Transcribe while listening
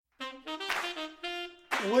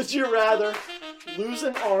Would you rather lose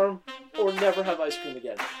an arm or never have ice cream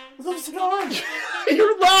again? Lose an arm.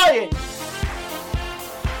 You're lying!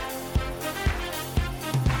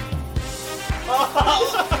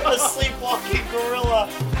 A sleepwalking gorilla.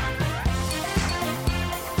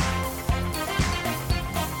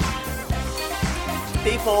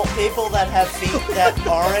 People that have feet that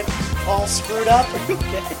aren't all screwed up.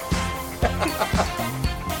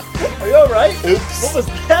 Are you alright? Oops. What was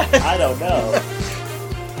that? I don't know.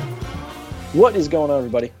 What is going on,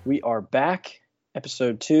 everybody? We are back.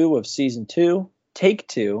 Episode 2 of Season 2. Take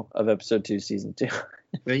 2 of Episode 2, Season 2.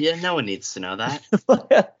 Well, yeah, no one needs to know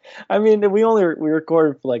that. I mean, we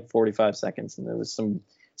recorded for like 45 seconds, and there was some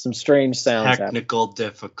strange sounds Technical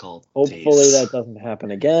difficulties. Hopefully that doesn't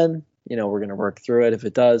happen again. You know, we're going to work through it if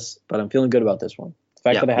it does, but I'm feeling good about this one. The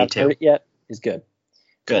fact that I haven't heard it yet is good.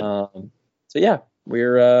 Good. So yeah,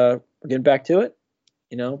 we're getting back to it.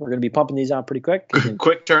 You know, we're going to be pumping these out pretty quick.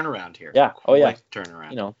 Quick turnaround here. Yeah. Oh yeah. Quick turnaround.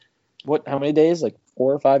 You know, how many days? Like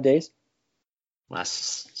 4 or 5 days?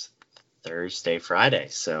 Last Thursday, Friday,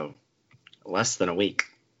 so less than a week.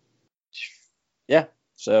 Yeah.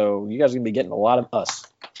 So you guys are going to be getting a lot of us.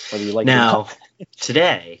 Whether you like now,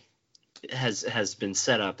 today has been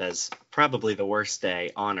set up as probably the worst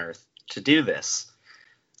day on Earth to do this.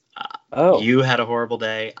 You had a horrible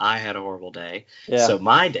day. I had a horrible day. Yeah. So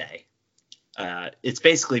my day, it's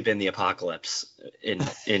basically been the apocalypse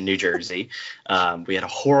in New Jersey. We had a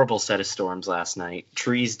horrible set of storms last night.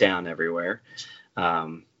 Trees down everywhere.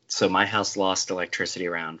 So my house lost electricity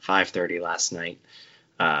around 5:30 last night.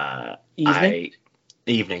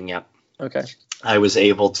 Evening, yep. Okay. I was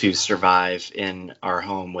able to survive in our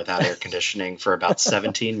home without air conditioning for about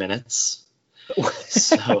 17 minutes.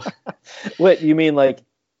 So, what you mean, like?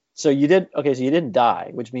 So you did? Okay, so you didn't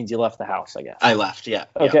die, which means you left the house, I guess. I left. Yeah.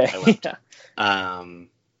 Okay. Yeah, I left. Yeah.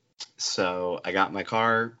 So I got my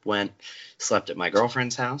car, slept at my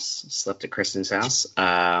girlfriend's house, slept at Kristen's house.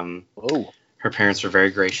 Oh. Her parents were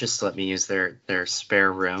very gracious to let me use their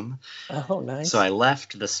spare room. Oh, nice. So I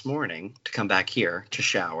left this morning to come back here to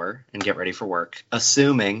shower and get ready for work,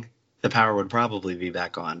 assuming the power would probably be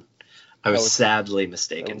back on. I was sadly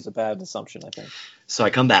mistaken. That was a bad assumption, I think. So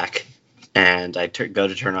I come back and I go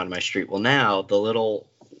to turn on my street. Well, now the little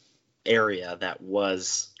area that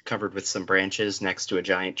was covered with some branches next to a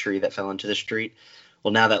giant tree that fell into the street,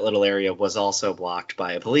 well, now that little area was also blocked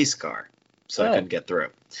by a police car, so I couldn't get through.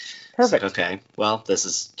 Perfect. Like, okay, well, this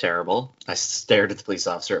is terrible. I stared at the police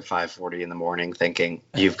officer at 5:40 in the morning thinking,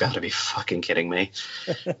 you've got to be fucking kidding me.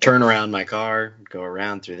 Turn around my car, go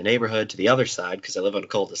around through the neighborhood to the other side because I live on a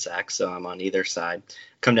cul-de-sac, so I'm on either side.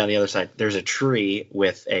 Come down the other side. There's a tree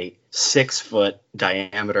with a 6-foot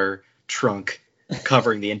diameter trunk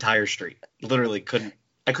covering the entire street. Literally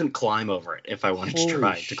I couldn't climb over it if I wanted to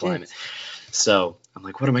try to climb it. So I'm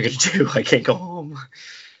like, what am I going to do? I can't go home.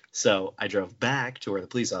 So I drove back to where the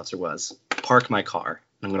police officer was, park my car,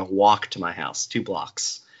 and I'm going to walk to my house 2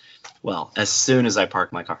 blocks. Well, as soon as I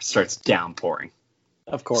park my car, it starts downpouring.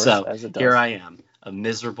 Of course, so as it does. Here I am, a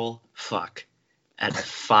miserable fuck at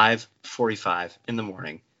 5:45 in the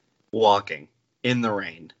morning, walking in the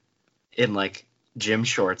rain, in like gym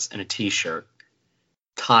shorts and a t-shirt,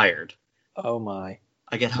 tired. Oh my!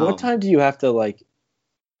 I get home. What time do you have to like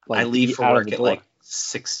I leave for work at like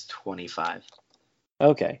 6:25.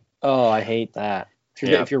 Okay. Oh, I hate that.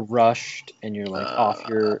 If you're rushed and you're like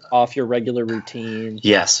off your regular routine.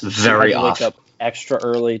 Yes, very off. Wake up extra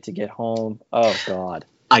early to get home. Oh God.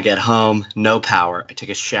 I get home, no power. I take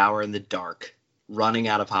a shower in the dark, running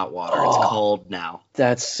out of hot water. It's cold now.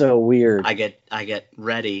 That's so weird. I get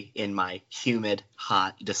ready in my humid,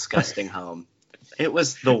 hot, disgusting home. It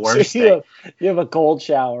was the worst thing. You have a cold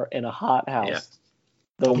shower in a hot house. Yeah.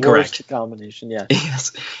 The worst combination, yeah.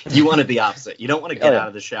 Yes, you wanted the opposite. You don't want to get out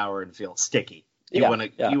of the shower and feel sticky. You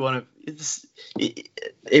want to.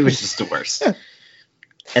 It was just the worst.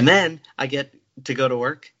 And then I get to go to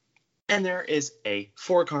work, and there is a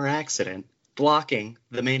 4-car accident blocking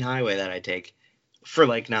the main highway that I take for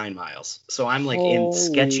like 9 miles. So I'm like in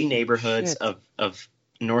sketchy neighborhoods of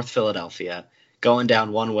North Philadelphia, going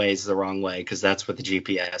down one way is the wrong way because that's what the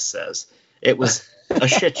GPS says. It was a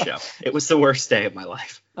shit show. It was the worst day of my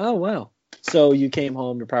life. Oh, wow. So you came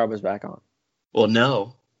home, the power was back on? Well,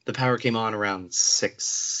 no. The power came on around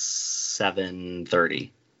 7:30.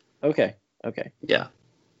 Okay. Yeah.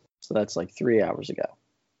 So that's like 3 hours ago.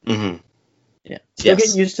 Mm-hmm. Yeah. Still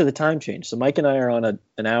getting used to the time change. So Mike and I are on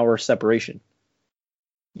an hour separation.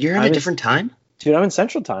 You're in a different time? Dude, I'm in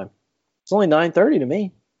Central Time. It's only 9:30 to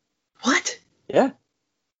me. What? Yeah.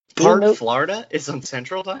 Part of Florida is on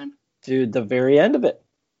Central Time? Dude, the very end of it.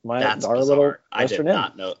 That's our bizarre. little I did Western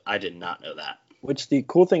not know. I did not know that. Which the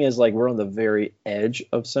cool thing is, like, we're on the very edge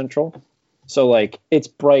of Central, so like it's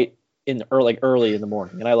bright in early in the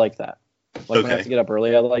morning, and I like that. Like when I have to get up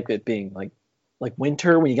early, I like it being like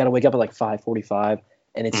winter when you got to wake up at like 5:45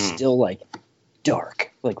 and it's still like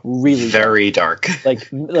dark, like really very dark.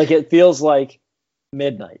 like it feels like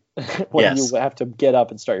midnight when you have to get up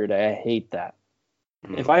and start your day. I hate that.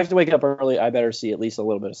 If I have to wake up early, I better see at least a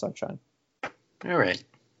little bit of sunshine. All right.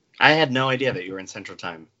 I had no idea that you were in Central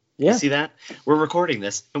Time. Yeah. You see that? We're recording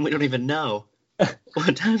this and we don't even know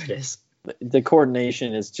what time it is. The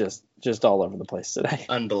coordination is just all over the place today.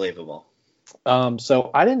 Unbelievable.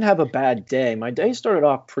 So I didn't have a bad day. My day started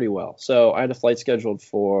off pretty well. So I had a flight scheduled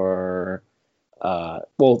for,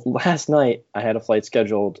 last night I had a flight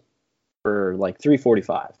scheduled for like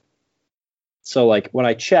 3:45. So like when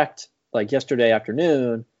I checked like yesterday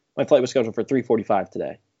afternoon, my flight was scheduled for 3:45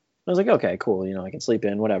 today. I was like, okay, cool. You know, I can sleep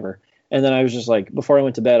in, whatever. And then I was just like, before I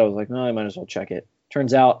went to bed, I was like, no, I might as well check it.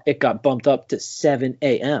 Turns out it got bumped up to 7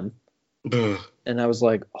 a.m. And I was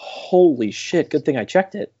like, holy shit, good thing I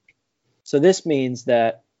checked it. So this means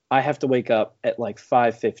that I have to wake up at like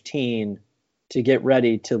 5:15 to get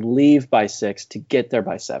ready to leave by 6 to get there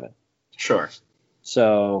by 7. Sure.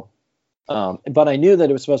 So, but I knew that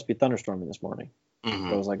it was supposed to be thunderstorming this morning. Mm-hmm.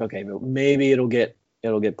 So I was like, okay, but maybe it'll get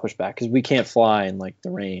pushed back because we can't fly in like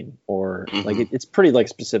the rain or like it's pretty like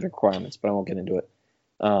specific requirements, but I won't get into it.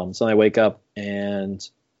 So I wake up and,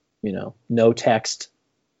 you know, no text.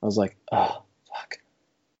 I was like, oh, fuck.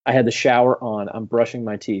 I had the shower on. I'm brushing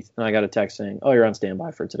my teeth. And I got a text saying, oh, you're on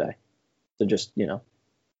standby for today. So just, you know,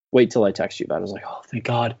 wait till I text you about it. I was like, oh, thank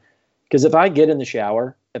God. Because if I get in the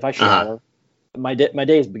shower, if I shower, my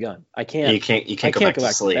day has begun. I can't. You can't go back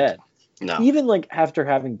to sleep. To bed. No. Even like after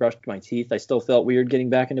having brushed my teeth, I still felt weird getting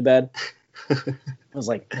back into bed. I was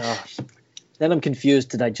like, oh. Then I'm confused.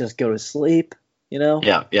 Did I just go to sleep? You know?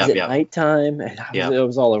 Yeah. Is it nighttime? And it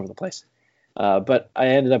was all over the place. But I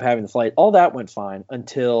ended up having the flight. All that went fine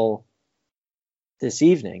until this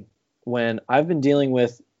evening when I've been dealing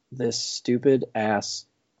with this stupid ass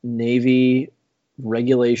Navy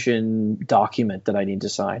regulation document that I need to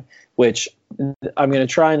sign, which I'm going to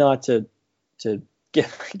try not to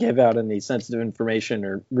give out any sensitive information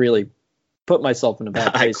or really put myself in a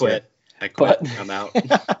bad place. I quit. I'm out.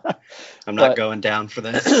 I'm not going down for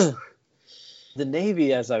this. The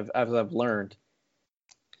Navy, as I've learned,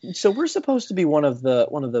 so we're supposed to be one of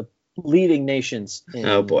the leading nations in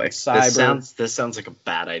cyber. This sounds like a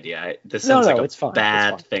bad idea. This sounds like a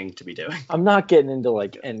bad thing to be doing. I'm not getting into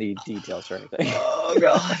like any details or anything. Oh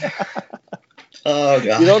God. Oh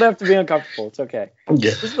God. You don't have to be uncomfortable. It's okay.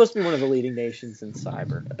 Yeah. We're supposed to be one of the leading nations in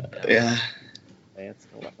cyber. Yeah. And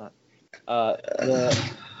whatnot.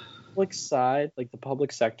 The public side, like the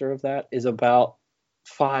public sector of that, is about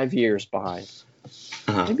 5 years behind.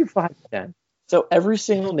 Maybe 5 to 10. So every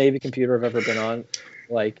single Navy computer I've ever been on,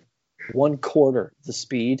 like 1/4 the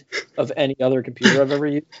speed of any other computer I've ever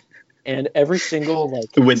used, and every single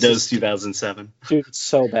like Windows 2007. Dude, it's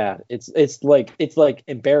so bad. It's like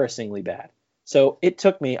embarrassingly bad. So it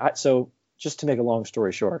took me. So just to make a long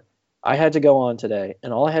story short, I had to go on today,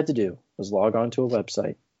 and all I had to do was log on to a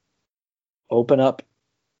website, open up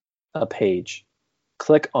a page,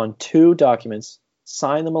 click on 2 documents,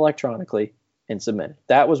 sign them electronically, and submit.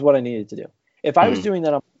 That was what I needed to do. If I was doing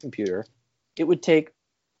that on my computer, it would take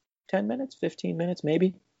 10 minutes, 15 minutes,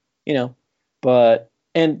 maybe, you know,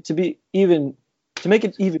 and to make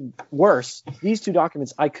it even worse, these 2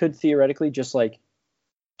 documents, I could theoretically just like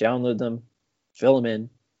download them, fill them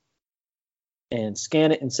in, and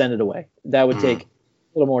scan it and send it away. That would take a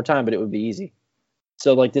little more time, but it would be easy.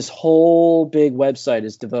 So like this whole big website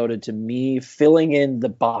is devoted to me filling in the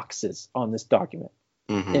boxes on this document.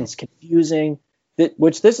 And it's confusing.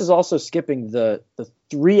 Which this is also skipping the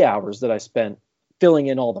 3 hours that I spent filling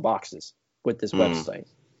in all the boxes with this website.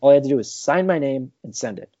 All I had to do was sign my name and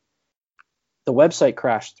send it. The website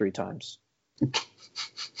crashed 3 times.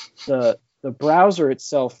 The browser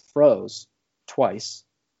itself froze twice.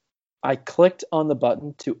 I clicked on the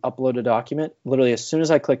button to upload a document. Literally, as soon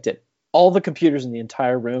as I clicked it, all the computers in the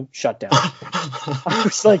entire room shut down. I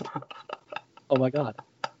was like, oh my God.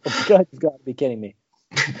 You've got to be kidding me.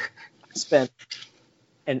 I spent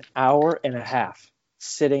an hour and a half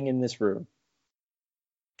sitting in this room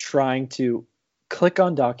trying to click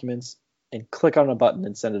on documents and click on a button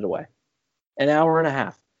and send it away. An hour and a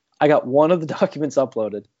half. I got one of the documents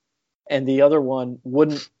uploaded and the other one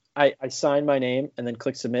wouldn't. I signed my name and then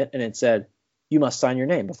clicked submit and it said, you must sign your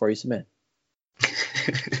name before you submit.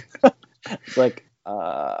 It's like,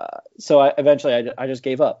 so I eventually just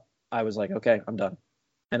gave up. I was like, okay, I'm done.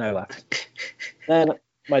 And I left. Then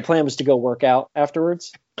my plan was to go work out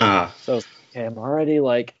afterwards. So okay, I'm already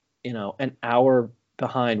like, an hour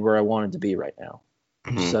behind where I wanted to be right now.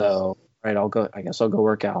 Mhm. So, right, I guess I'll go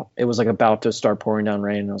work out. It was like about to start pouring down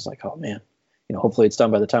rain. And I was like, oh man, hopefully it's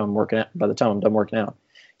done by the time I'm done working out.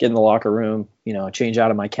 Get in the locker room, change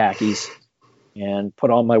out of my khakis and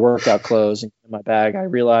put on my workout clothes and get in my bag. I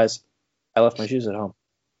realized I left my shoes at home.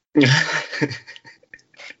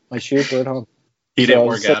 My shoes were at home. You So I didn't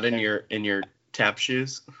was work out in your tap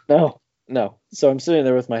shoes? No. So I'm sitting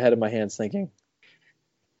there with my head in my hands thinking,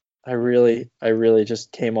 I really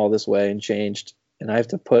just came all this way and changed, and I have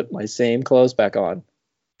to put my same clothes back on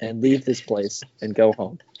and leave this place and go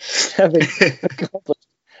home, having accomplished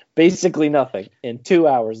basically nothing in 2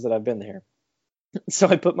 hours that I've been here. So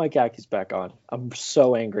I put my khakis back on. I'm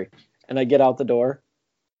so angry. And I get out the door,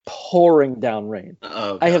 pouring down rain.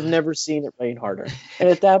 Oh, I have God. never seen it rain harder. And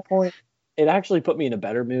at that point, it actually put me in a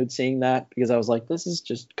better mood seeing that, because I was like, this is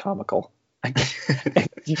just comical.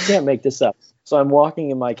 You can't make this up. So I'm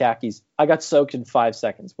walking in my khakis. I got soaked in 5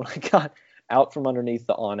 seconds when I got out from underneath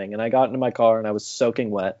the awning, and I got into my car and I was soaking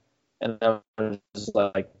wet. And I was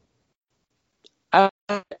like, I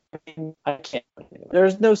can't.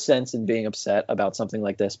 There's no sense in being upset about something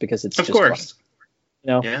like this because it's Of just course.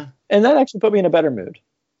 fun, Yeah. And that actually put me in a better mood.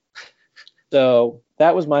 So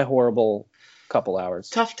that was my horrible couple hours.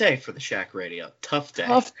 Tough day for the Shack Radio. Tough day.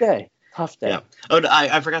 Tough day. Yeah. Oh,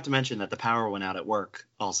 I forgot to mention that the power went out at work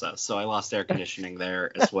also, so I lost air conditioning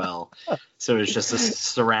there as well. So it was just a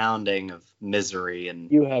surrounding of misery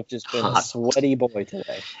and You have just been a hot. sweaty boy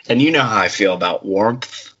today. And you know how I feel about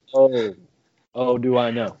warmth. Oh, do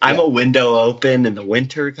I know? I'm a window open in the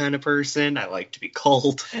winter kind of person. I like to be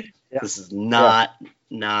cold. Yeah. This is not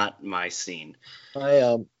my scene.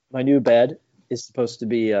 My new bed is supposed to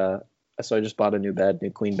be so I just bought a new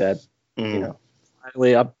queen bed. Mm.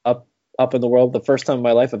 Finally up in the world. The first time in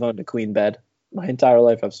my life I've owned a queen bed. My entire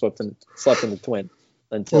life I've slept in the twin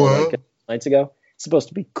until like nights ago. It's supposed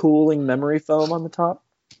to be cooling memory foam on the top.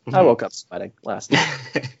 Mm-hmm. I woke up sweating last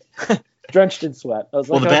night. Drenched in sweat. I was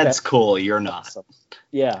Well, like, the bed's cool. You're not.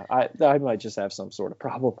 Yeah, I might just have some sort of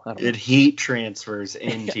problem. I don't know. Heat transfers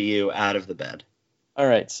into you out of the bed. All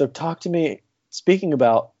right, so talk to me. Speaking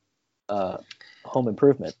about home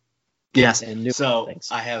improvement. Yes. And new so things.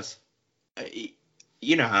 I have,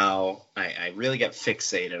 you know how I really get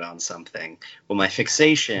fixated on something. Well, my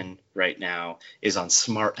fixation right now is on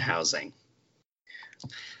smart housing.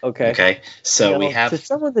 Okay. Okay. So we have. To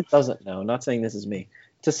someone that doesn't know, not saying this is me.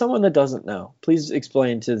 To someone that doesn't know, please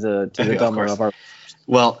explain to the dumber of our.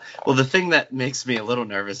 Well, the thing that makes me a little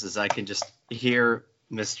nervous is I can just hear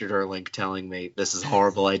Mr. Durlink telling me this is a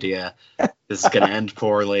horrible idea. This is going to end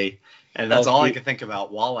poorly. And that's all I can think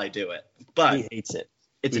about while I do it. But he hates it.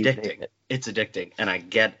 It's addicting. It's addicting. And I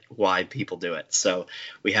get why people do it. So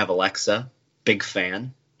we have Alexa, big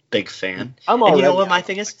fan. And you know what my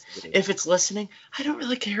thing is? If it's listening, I don't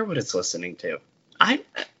really care what it's listening to.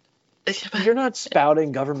 You're not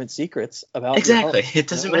spouting government secrets about exactly. It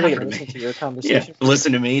doesn't matter to me. To your conversation. Yeah.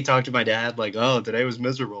 Listen to me talk to my dad like, oh, today was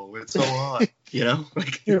miserable. It's so hot.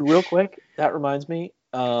 Like, dude, real quick, that reminds me.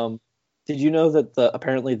 Did you know that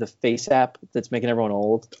apparently the Face app that's making everyone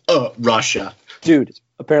old? Russia. Dude,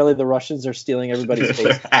 apparently the Russians are stealing everybody's face.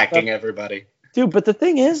 They're hacking everybody. Dude, but the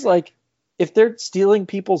thing is, like, if they're stealing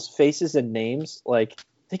people's faces and names, like,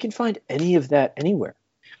 they can find any of that anywhere.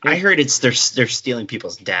 I heard they're stealing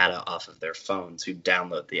people's data off of their phones who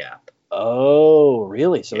download the app. Oh,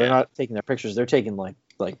 really? So they're not taking their pictures; they're taking like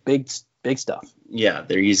big stuff. Yeah,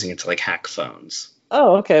 they're using it to like hack phones.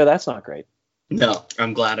 Oh, okay, well, that's not great. No,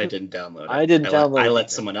 I'm glad I didn't download it. I didn't download it. I let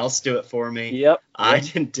someone else do it for me. Yep. I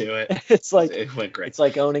didn't do it. It's like it went great. It's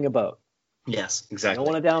like owning a boat. Yes, exactly. You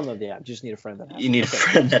don't want to download the app; you just need a friend that has it. You need a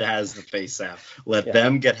friend that has the Face app. Let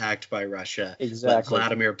them get hacked by Russia. Exactly. Let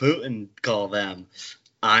Vladimir Putin call them.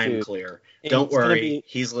 I'm clear. Don't worry.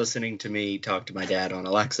 He's listening to me talk to my dad on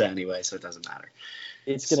Alexa anyway, so it doesn't matter.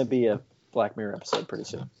 It's going to be a Black Mirror episode pretty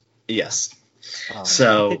soon. Yes.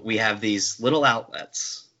 So we have these little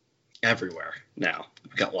outlets everywhere now.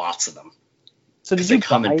 We've got lots of them. So did you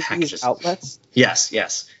come in packages? Outlets?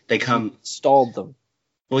 Yes. They come. You installed them.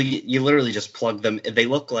 Well, you literally just plug them. They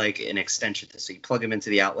look like an extension. So you plug them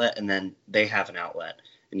into the outlet, and then they have an outlet,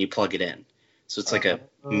 and you plug it in. So it's like a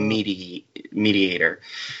mediator,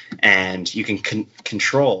 and you can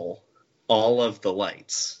control all of the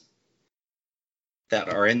lights that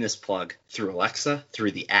are in this plug through Alexa,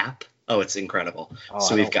 through the app. Oh, it's incredible.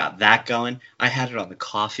 So we've got that going. I had it on the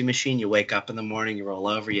coffee machine. You wake up in the morning, you roll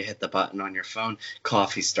over, you hit the button on your phone,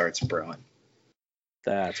 coffee starts brewing.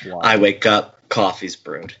 That's wild. I wake up, coffee's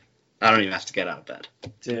brewed. I don't even have to get out of bed.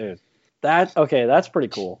 Dude, that's pretty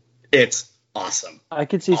cool. It's awesome. I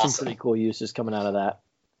could see some Awesome. pretty cool uses coming out of that.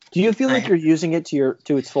 Do you feel like you're using it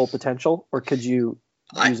to its full potential, or could you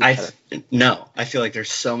use it better? No, I feel like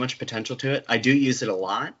there's so much potential to it. I do use it a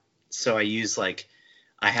lot. So I use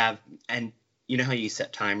and you know how you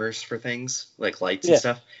set timers for things like lights and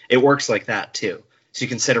stuff? It works like that too. So you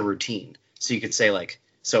can set a routine. So you could say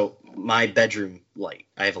so my bedroom light,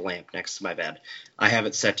 I have a lamp next to my bed. I have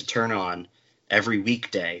it set to turn on every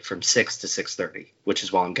weekday from 6 to 6:30, which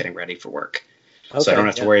is while I'm getting ready for work. Okay, so I don't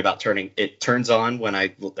have to worry about it turns on when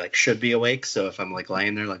I should be awake. So if I'm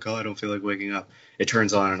laying there oh, I don't feel like waking up, it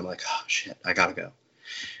turns on and I'm like, oh shit, I gotta go.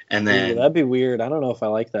 And then that'd be weird. I don't know if I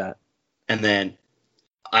like that. And then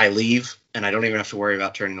I leave and I don't even have to worry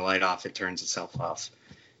about turning the light off. It turns itself off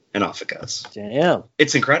and off it goes. Damn.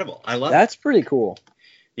 It's incredible. I love it. That's pretty cool.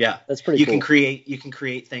 Yeah. That's pretty cool. You can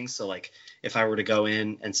create things. So if I were to go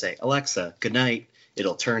in and say, Alexa, good night,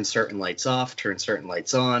 it'll turn certain lights off, turn certain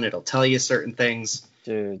lights on. It'll tell you certain things.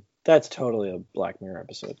 Dude, that's totally a Black Mirror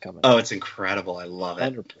episode coming. Oh, it's incredible. I love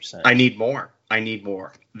it. 100%. I need more.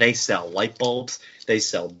 They sell light bulbs. They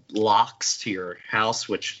sell locks to your house,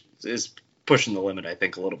 which is pushing the limit, I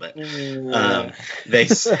think, a little bit.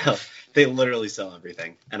 They literally sell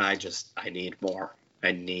everything. And I need more.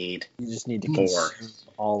 You just need to more.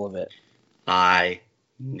 All of it. I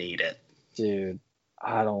need it. Dude,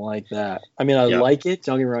 I don't like that. I mean, I like it.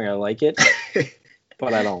 Don't get me wrong, I like it.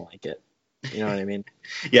 But I don't like it. You know what I mean?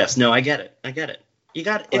 Yes. No, I get it. It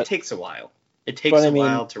takes a while. It takes a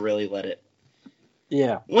while to really let it.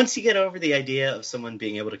 Yeah. Once you get over the idea of someone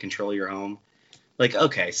being able to control your home,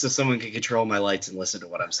 okay, so someone can control my lights and listen to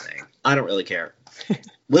what I'm saying. I don't really care.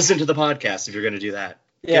 Listen to the podcast if you're going to do that.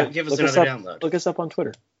 Yeah. Give us another download. Look us up on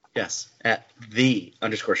Twitter. Yes. At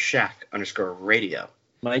 _Shack_radio.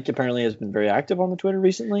 Mike apparently has been very active on the Twitter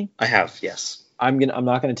recently. I have, yes. I'm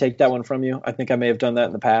not going to take that one from you. I think I may have done that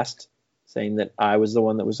in the past, saying that I was the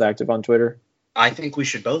one that was active on Twitter. I think we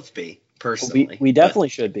should both be, personally. We definitely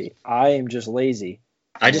should be. I am just lazy.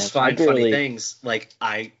 I just find funny things.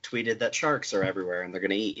 I tweeted that sharks are everywhere and they're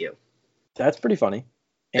going to eat you. That's pretty funny.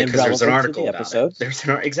 And because there's an article about it.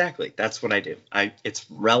 Exactly. That's what I do. It's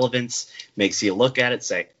relevance, makes you look at it,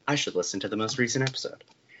 say, I should listen to the most recent episode.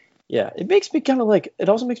 Yeah, it makes me kind of it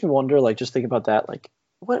also makes me wonder, just think about that,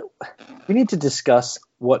 what we need to discuss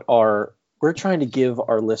what we're trying to give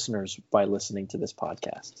our listeners by listening to this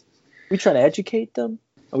podcast. Are we trying to educate them?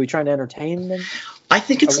 Are we trying to entertain them? I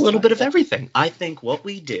think it's a little bit of everything. I think what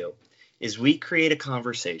we do is we create a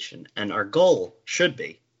conversation, and our goal should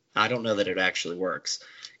be, I don't know that it actually works,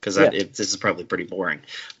 because this is probably pretty boring,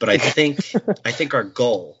 but I think our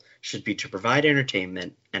goal should be to provide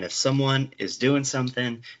entertainment, and if someone is doing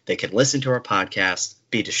something, they can listen to our podcast,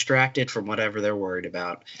 be distracted from whatever they're worried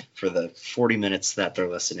about for the 40 minutes that they're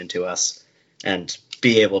listening to us, and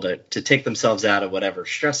be able to take themselves out of whatever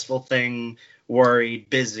stressful thing,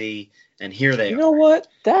 worried, busy, and here they are. You know what?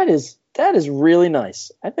 That is really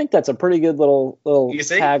nice. I think that's a pretty good little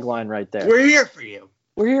tagline right there. We're here for you.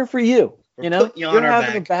 We're here for you. You're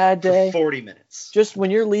having a bad day. 40 minutes. Just when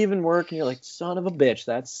you're leaving work and you're like, son of a bitch,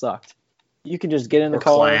 that sucked. You can just get in the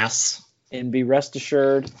car and be rest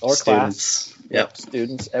assured. Or students. Class. Yep.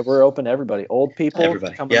 Students. We're open to everybody. Old people.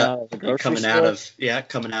 Everybody. Coming out of the grocery store.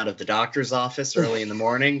 Coming out of the doctor's office early in the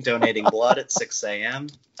morning, donating blood at 6 a.m.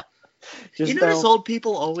 You notice old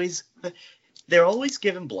people they're always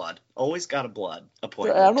giving blood. Always got a blood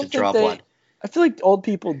appointment to draw blood. I feel like old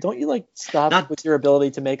people, don't you stop with your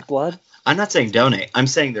ability to make blood? I'm not saying donate. I'm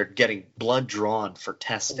saying they're getting blood drawn for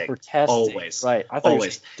testing. Always. Right. I thought you were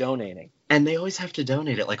donating. And they always have to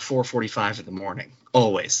donate at 4:45 in the morning.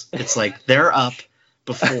 Always. It's they're up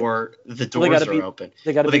before the doors are open.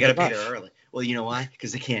 They got to be there early. Well, you know why?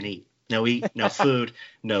 Because they can't eat. No food,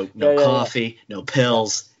 no coffee, no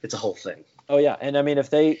pills. It's a whole thing. Oh yeah, and I mean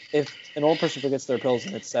if an old person forgets their pills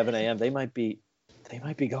and it's 7 a.m., they might be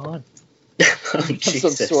gone.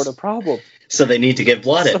 Some sort of problem. So they need to get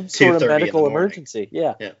blood at 2:30 sort of medical emergency.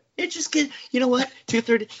 Yeah. It just you know what?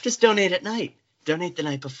 2:30. Just donate at night. Donate the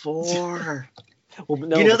night before. Well,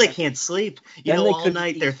 no, they can't sleep. All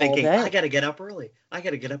night they're thinking, I got to get up early. I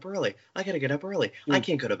can't go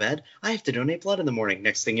to bed. I have to donate blood in the morning.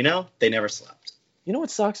 Next thing you know, they never slept. You know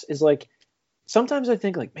what sucks is sometimes I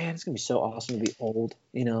think man, it's going to be so awesome to be old,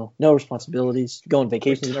 no responsibilities, go on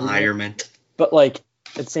vacations and everything. Retirement. But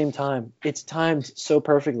at the same time, it's timed so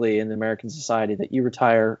perfectly in the American society that you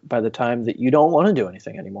retire by the time that you don't want to do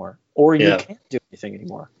anything anymore, or you can't do anything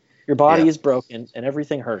anymore. Your body is broken and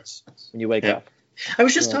everything hurts when you wake up. I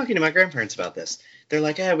was just talking to my grandparents about this. They're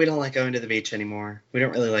like, we don't like going to the beach anymore. We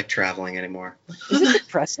don't really like traveling anymore. Is it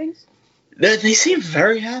depressing? They seem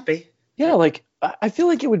very happy. Yeah, I feel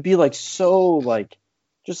like it would be like so like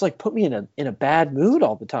just like put me in a bad mood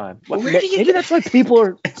all the time. Well, where do you Maybe get- that's why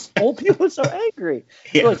old people are so angry.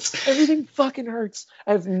 Yeah. Like everything fucking hurts.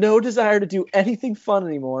 I have no desire to do anything fun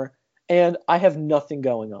anymore, and I have nothing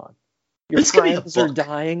going on. Your This could be a friends are book.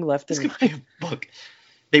 dying left This and could be a book.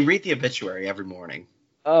 They read the obituary every morning.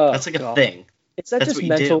 Oh, That's like a God. thing. Is that That's just what you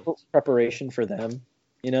mental preparation for them?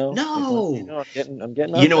 You know? No. Like, I'm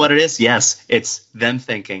getting. You know what it is? Yes, it's them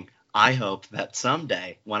thinking, I hope that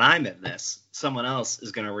someday when I'm in this, someone else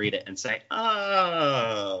is going to read it and say,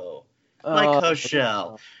 oh, Mike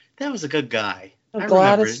Hochel, that was a good guy. I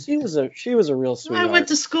Gladys, remember. she was a real sweetheart. I went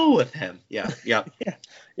to school with him. Yeah. Yeah.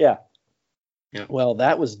 Yeah. Well,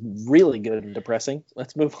 that was really good and depressing.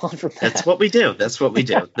 Let's move on from that. That's what we do. That's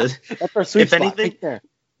our sweet if spot anything, right there.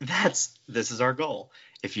 this is our goal.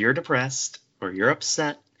 If you're depressed or you're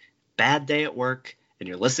upset, bad day at work, and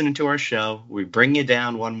you're listening to our show, we bring you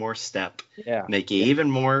down one more step. Yeah. Make you even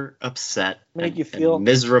more upset. Make you feel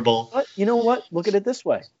miserable. But you know what? Look at it this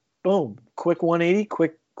way. Boom. Quick 180,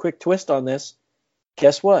 quick twist on this.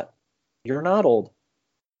 Guess what? You're not old.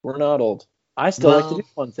 We're not old. I still like to do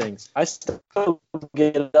fun things. I still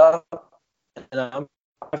get up and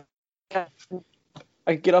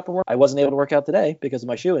I get up and work. I wasn't able to work out today because of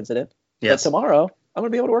my shoe incident. Yes. But tomorrow I'm gonna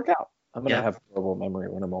be able to work out. I'm gonna Yeah. have horrible memory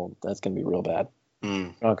when I'm old. That's gonna be real bad. Mm.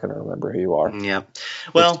 I'm not gonna remember who you are. Yeah.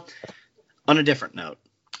 Well, on a different note,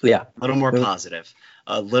 Yeah. a little more positive.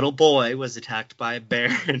 A little boy was attacked by a bear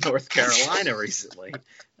in North Carolina recently,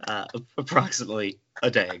 approximately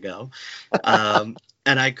a day ago.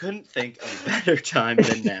 And I couldn't think of a better time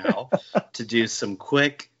than now to do some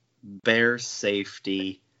quick bear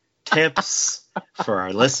safety tips for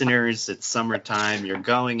our listeners. It's summertime. You're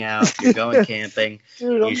going out. You're going camping.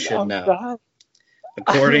 Dude, You should know. dying.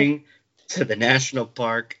 According to the National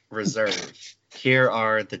Park Reserve, here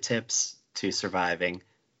are the tips to surviving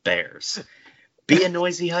bears. Be a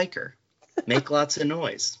noisy hiker. Make lots of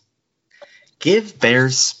noise. Give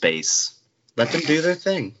bears space. Let them do their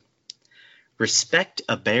thing. Respect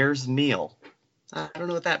a bear's meal. I don't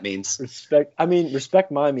know what that means.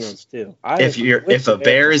 Respect my meals too. If a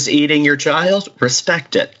bear is eating your child,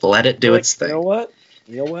 respect it. Let it do its thing.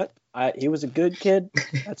 You know what? He was a good kid.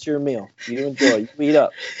 That's your meal. You enjoy. You eat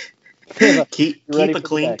up. Keep ready a for the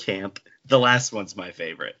clean day. camp. The last one's my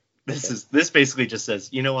favorite. This basically just says,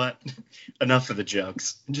 you know what? Enough of the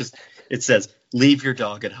jokes. It says, leave your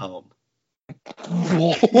dog at home.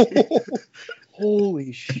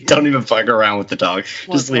 Holy shit! Don't even fuck around with the dog.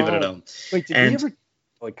 Oh, Just leave it God. at home. Wait, did we ever?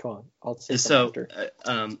 Wait, come on. I'll say something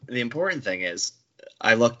after. The important thing is,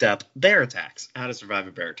 I looked up bear attacks, how to survive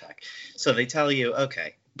a bear attack. So they tell you,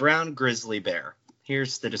 okay, brown grizzly bear.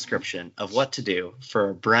 Here's the description of what to do for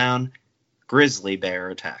a brown grizzly bear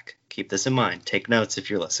attack. Keep this in mind. Take notes if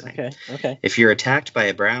you're listening. Okay. If you're attacked by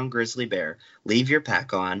a brown grizzly bear, leave your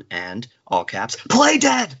pack on and, all caps, play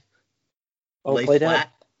dead! Oh, play dead.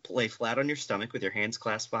 Lay flat on your stomach with your hands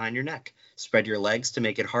clasped behind your neck. Spread your legs to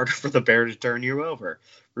make it harder for the bear to turn you over.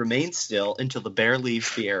 Remain still until the bear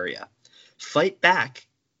leaves the area. Fighting back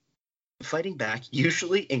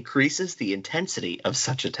usually increases the intensity of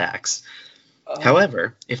such attacks.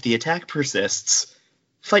 However, if the attack persists,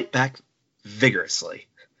 fight back vigorously.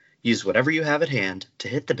 Use whatever you have at hand to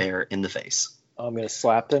hit the bear in the face. I'm going to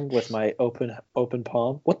slap him with my open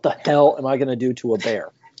palm. What the hell am I going to do to a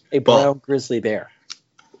bear? A brown grizzly bear.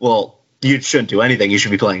 Well, you shouldn't do anything. You should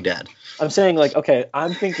be playing dead. I'm saying, like, okay,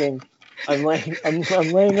 I'm thinking I'm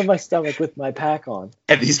laying on my stomach with my pack on.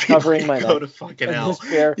 And these people covering my go neck. to fucking And hell.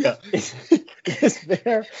 This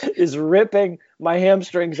bear is ripping my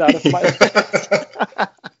hamstrings out of my legs.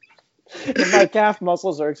 And my calf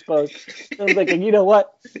muscles are exposed. So I'm thinking, you know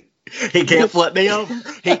what? He can't flip me over.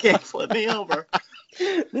 He can't flip me over.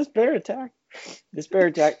 This bear attack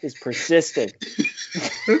is persistent.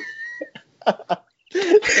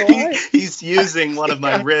 He's using one of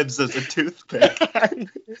my ribs as a toothpick.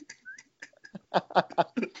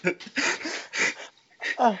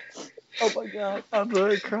 Oh my God, I'm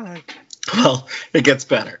really crying. Well, it gets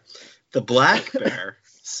better. The black bear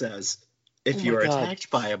says, if Oh you my are God. attacked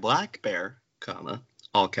by a black bear, comma,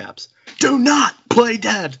 all caps, do not play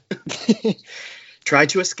dead. Try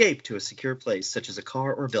to escape to a secure place, such as a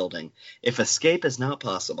car or building. If escape is not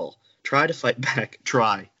possible, try to fight back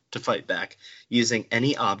using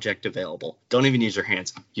any object available. Don't even use your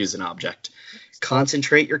hands. Use an object.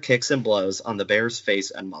 Concentrate your kicks and blows on the bear's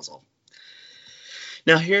face and muzzle.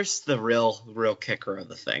 Now, here's the real kicker of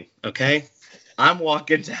the thing, okay? I'm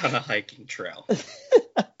walking down a hiking trail.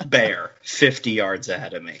 Bear, 50 yards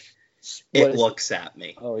ahead of me. It looks at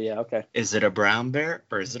me. Oh, yeah, okay. Is it a brown bear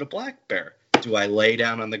or is it a black bear? Do I lay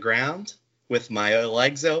down on the ground with my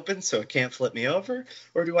legs open so it can't flip me over?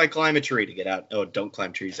 Or do I climb a tree to get out? Oh, don't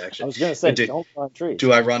climb trees, actually. I was going to say, do, don't climb trees.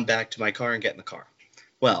 Do I run back to my car and get in the car?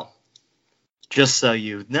 Well, just so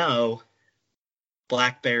you know,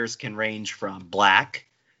 black bears can range from black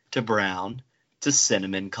to brown to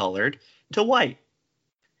cinnamon colored to white.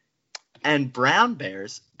 And brown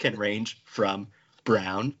bears can range from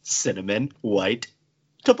brown, cinnamon, white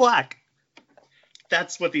to black.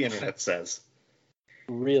 That's what the internet says.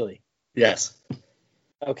 Really? Yes.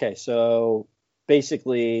 Okay, so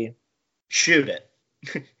basically, shoot it.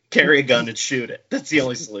 Carry a gun and shoot it. That's the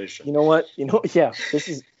only solution. You know what? Yeah, this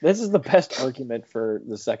is the best argument for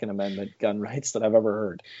the Second Amendment gun rights that I've ever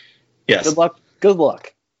heard. Yes. Good luck. Good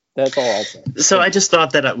luck. That's all I'll say. So I just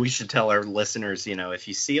thought that we should tell our listeners, if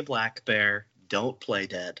you see a black bear, don't play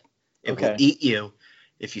dead. It will eat you.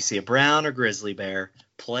 If you see a brown or grizzly bear,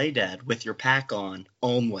 play dead with your pack on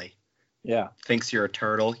only. Yeah. Thinks you're a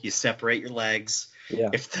turtle. You separate your legs. Yeah.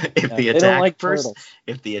 If the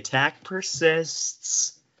attack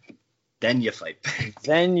persists, then you fight back.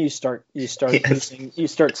 Then you start using, you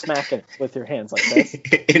start smacking it with your hands like this.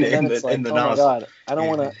 in the oh nozzle. my God, I don't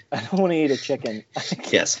want to eat a chicken.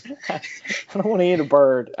 Yes. I don't want to eat a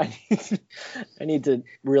bird. I need to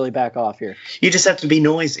really back off here. You just have to be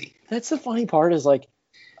noisy. That's the funny part is like,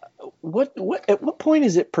 at what point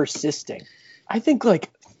is it persisting? I think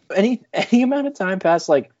like any amount of time past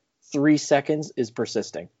like 3 seconds is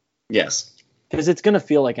persisting. Yes. Because it's going to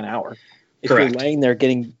feel like an hour. If Correct. You're laying there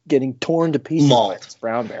getting torn to pieces Mauled. by this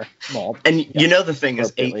brown bear. Mauled. And the thing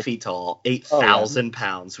is 8 feet tall, 8,000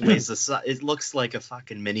 pounds, weighs it looks like a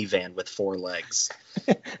fucking minivan with 4 legs.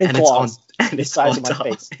 and claws. It's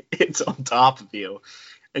on top of you.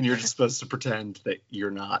 And you're just supposed to pretend that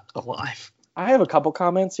you're not alive. I have a couple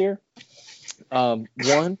comments here. One,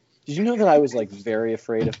 did you know that I was like very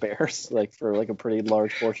afraid of bears, like for like a pretty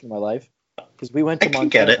large portion of my life? Because we went to Montana.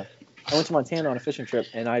 Get it. I went to Montana on a fishing trip,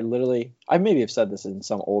 and I maybe have said this in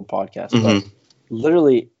some old podcast, Mm-hmm. but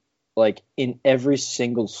literally, like in every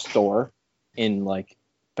single store in like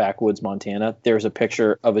backwoods Montana, there's a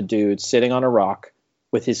picture of a dude sitting on a rock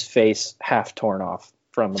with his face half torn off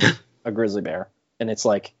from a grizzly bear, and it's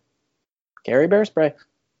like, carry bear spray.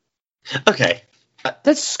 Okay.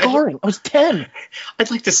 That's scarring. I was 10. I'd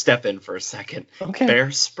like to step in for a second. Okay. Bear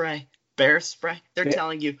spray. They're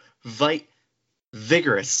telling you fight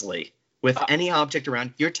vigorously with any object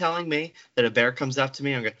around. You're telling me that a bear comes up to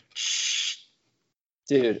me and I'm going, shh.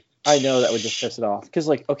 Dude, I know that would just piss it off. Because,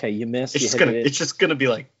 like, okay, you missed. It's just going to be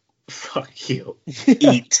like, fuck you.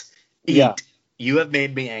 Eat. Yeah. You have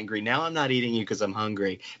made me angry. Now I'm not eating you because I'm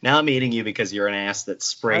hungry. Now I'm eating you because you're an ass that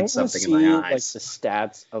sprayed something in my eyes. Like the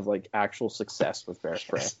stats of like actual success with bear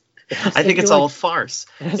spray. I think it's all a farce.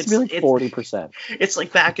 It has to be like 40%. It's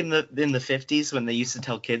like back in the 50s when they used to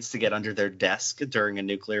tell kids to get under their desk during a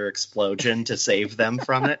nuclear explosion to save them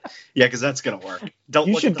from it. Yeah, because that's gonna work. Don't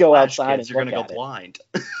you look should at the go flash, outside kids. and You're gonna look go at blind.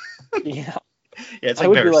 Yeah. Yeah, it's I like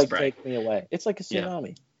would bear be like, spray. take me away. It's like a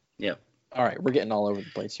tsunami. Yeah. All right, we're getting all over the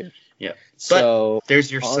place here. Yeah. So but there's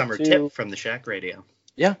your summer tip from the Shack Radio.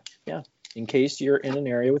 Yeah. In case you're in an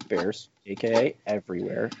area with bears, aka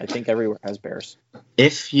everywhere. I think everywhere has bears.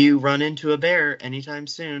 If you run into a bear anytime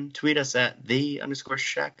soon, tweet us at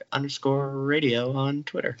 _Shack_radio on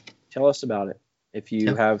Twitter. Tell us about it. If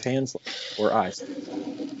you have hands or eyes.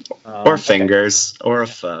 Or fingers, or a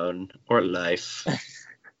phone, or life.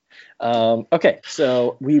 Okay,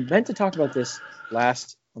 so we meant to talk about this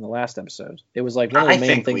on the last episode. It was like one of the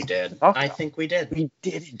main things. I think we did. We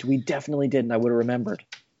didn't. We definitely didn't. I would have remembered.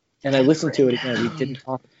 And I listened to it again. We didn't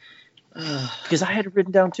talk. Because I had it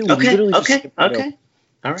written down too. Okay. All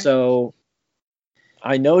right. So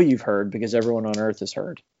I know you've heard, because everyone on Earth has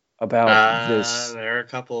heard about this. There are a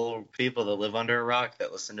couple people that live under a rock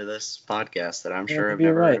that listen to this podcast that I'm sure have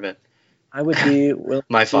never heard of it. I would be willing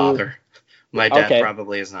My father. My dad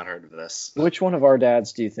probably has not heard of this. Which one of our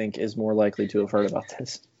dads do you think is more likely to have heard about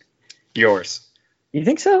this? Yours. You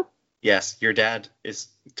think so? Yes, your dad is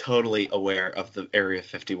totally aware of the Area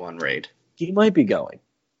 51 raid. He might be going.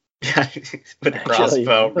 With a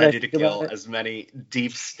crossbow, ready to kill as many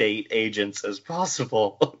deep state agents as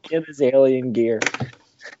possible. In his alien gear.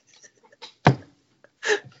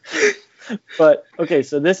 But, okay,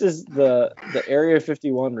 so this is the Area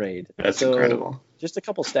 51 raid. That's incredible. Just a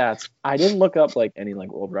couple stats. I didn't look up like any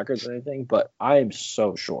like world records or anything, but I am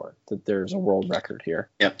so sure that there's a world record here.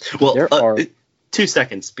 Yeah. Well, there are 2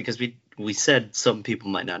 seconds, because we said some people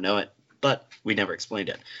might not know it, but we never explained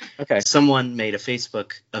it. Okay. Someone made a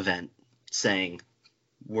Facebook event saying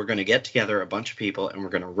we're going to get together a bunch of people and we're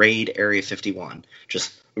going to raid Area 51.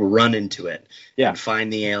 Just run into it and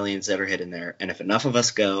find the aliens that are hidden there. And if enough of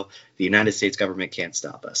us go, the United States government can't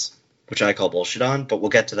stop us, which I call bullshit on, but we'll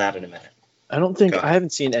get to that in a minute. I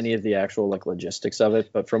haven't seen any of the actual like logistics of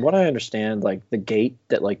it, but from what I understand, like the gate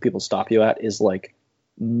that like people stop you at is like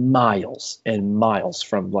miles and miles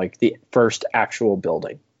from like the first actual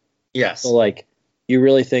building. Yes. So like, you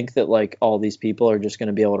really think that like all these people are just going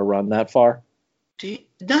to be able to run that far?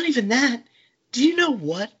 Not even that. Do you know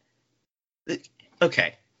what?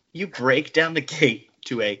 Okay, you break down the gate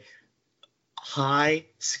to a high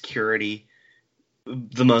security,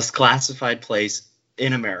 the most classified place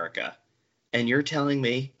in America, and you're telling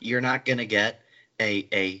me you're not going to get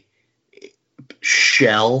a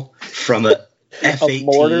shell from a F-18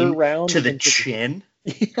 mortar round to the chin?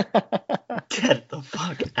 Get the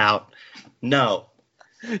fuck out. No.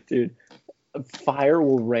 Dude, fire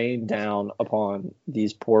will rain down upon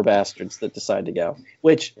these poor bastards that decide to go.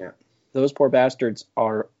 Which, those poor bastards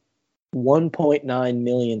are 1.9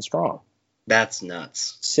 million strong. That's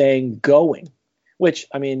nuts. Saying going. Which,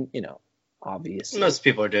 I mean, you know, obviously. Most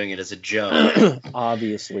people are doing it as a joke.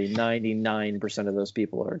 Obviously, 99% of those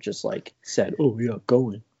people are just like, said, oh yeah,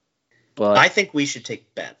 going. But I think we should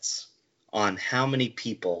take bets on how many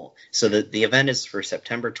people, so that the event is for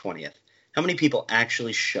September 20th, how many people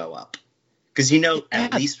actually show up. Because, you know,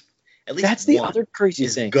 at least that's the other crazy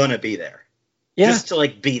is thing. Gonna be there. Yeah. Just to,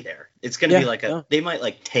 like, be there. It's gonna be like they might,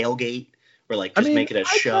 like, tailgate or, like, just make it a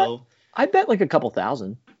show. I bet like a couple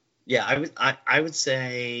thousand. Yeah, I would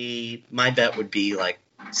say my bet would be, like,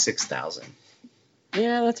 6,000.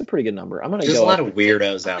 Yeah, that's a pretty good number. There's a lot of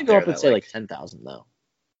weirdos out there. I'm going to go up and say, like 10,000, though.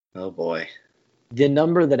 Oh, boy. The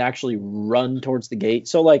number that actually run towards the gate.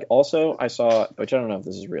 So, like, also, I saw, which I don't know if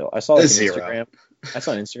this is real. I saw like, an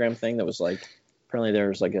Instagram thing that was like, apparently there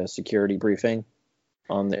was like a security briefing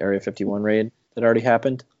on the Area 51 raid that already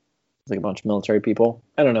happened. Like a bunch of military people.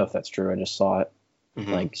 I don't know if that's true. I just saw it,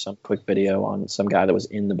 like some quick video on some guy that was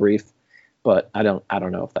in the brief, but I don't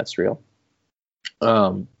know if that's real.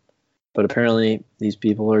 But apparently these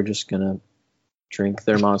people are just gonna drink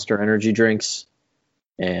their Monster Energy drinks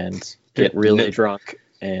and get really drunk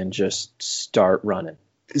and just start running.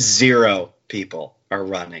 0 people are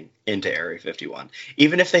running into Area 51.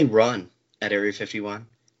 Even if they run at Area 51,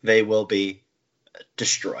 they will be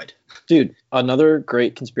destroyed. Dude, another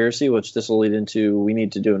great conspiracy, which this will lead into, we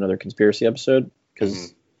need to do another conspiracy episode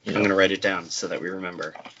because I'm going to write it down so that we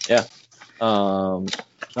remember. Yeah.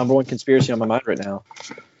 Number one conspiracy on my mind right now.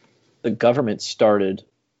 The government started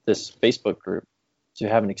this Facebook group to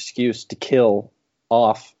have an excuse to kill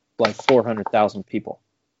off like 400,000 people,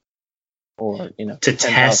 or to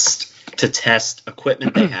test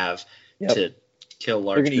equipment they have to kill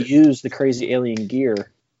large. They're going to use the crazy alien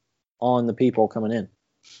gear on the people coming in.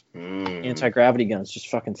 Anti-gravity guns, just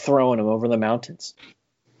fucking throwing them over the mountains.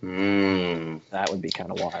 That would be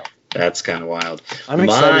kind of wild. That's kind of wild.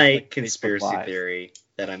 My conspiracy theory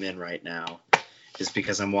that I'm in right now is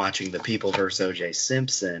because I'm watching The People vs. O.J.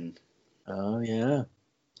 Simpson. Oh yeah.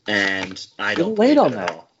 And I don't believe it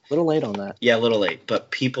at all. A little late on that. Yeah, a little late.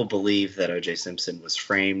 But people believe that O.J. Simpson was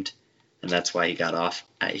framed, and that's why he got off.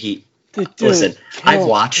 Listen, I've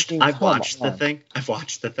watched the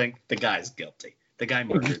thing. The guy's guilty. The guy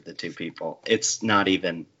murdered the 2 people. It's not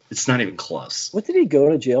even close. What did he go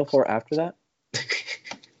to jail for after that?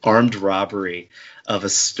 Armed robbery of a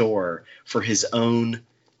store for his own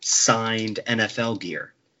signed NFL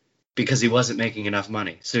gear because he wasn't making enough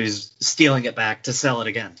money. So he's stealing it back to sell it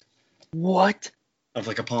again. What? Of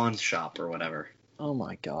like a pawn shop or whatever. Oh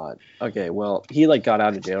my god. Okay, well, he like got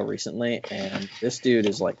out of jail recently, and this dude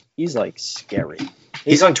is like, he's like scary.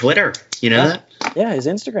 He's on Twitter. You know that? Yeah, his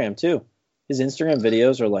Instagram too. His Instagram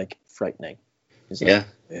videos are like frightening. He's like,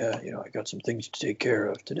 yeah, I got some things to take care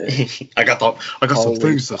of today. I got some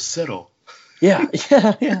things to settle. Yeah.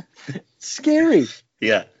 Scary.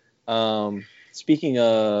 Yeah. Speaking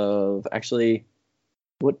of, actually,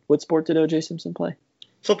 what sport did O.J. Simpson play?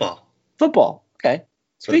 Football. Okay.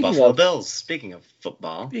 For the Buffalo Bills. Speaking of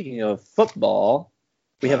football,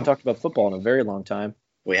 we haven't talked about football in a very long time.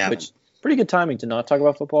 We haven't. Which pretty good timing to not talk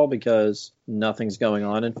about football because nothing's going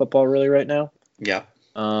on in football really right now. Yeah.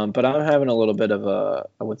 But I'm having a little bit of a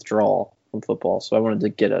withdrawal from football, so I wanted to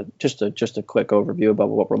get just a quick overview about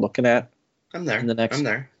what we're looking at. I'm there.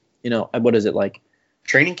 What is it like?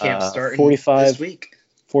 Training camp starting this week.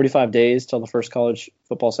 45 days till the first college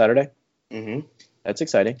football Saturday. Mm-hmm. That's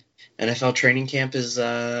exciting. NFL training camp is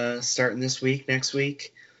starting this week, next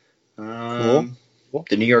week. Cool.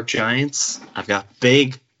 The New York Giants. I've got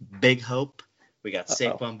big hope. We got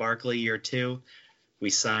Saquon Barkley year 2. We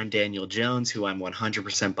signed Daniel Jones, who I'm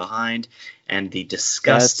 100% behind, and the That's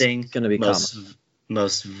disgusting, gonna be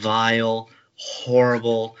most vile,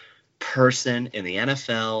 horrible person in the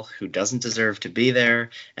NFL who doesn't deserve to be there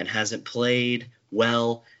and hasn't played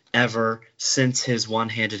well ever since his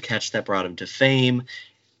one-handed catch that brought him to fame.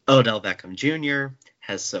 Odell Beckham Jr.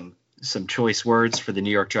 has some choice words for the New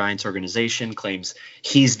York Giants organization, claims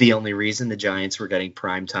he's the only reason the Giants were getting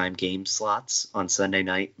primetime game slots on Sunday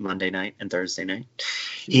night, Monday night, and Thursday night.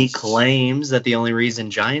 He claims that the only reason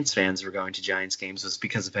Giants fans were going to Giants games was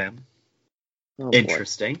because of him. Oh,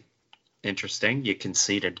 Interesting. You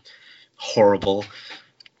conceded. Horrible.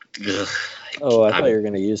 Ugh. Oh, I thought you were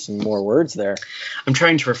going to use some more words there. I'm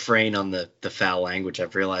trying to refrain on the foul language.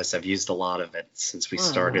 I've realized I've used a lot of it since we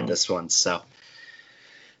started this one, so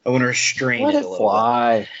I want to restrain it a little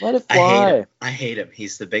bit. Let it fly. I hate him.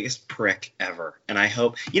 He's the biggest prick ever. And I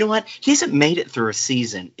hope, you know what? He hasn't made it through a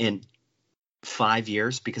season in 5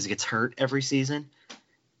 years because he gets hurt every season.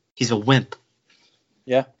 He's a wimp.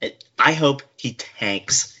 Yeah. I hope he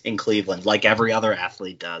tanks in Cleveland like every other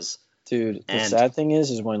athlete does. Dude, the sad thing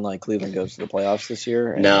is when like Cleveland goes to the playoffs this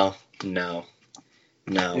year. And, No.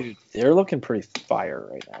 Dude, they're looking pretty fire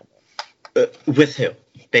right now. With who?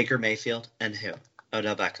 Baker Mayfield and who?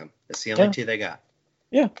 Odell Beckham. That's the only two they got.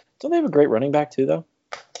 Yeah. Don't they have a great running back too, though?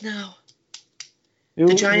 No.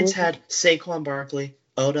 The Giants had Saquon Barkley,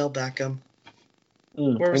 Odell Beckham.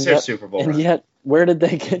 Where was their Super Bowl run? And yet, where did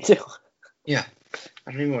they get to? Yeah.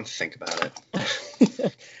 I don't even want to think about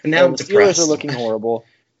it. And now I'm the depressed. Steelers are looking horrible.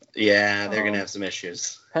 Yeah, they're going to have some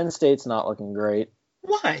issues. Penn State's not looking great.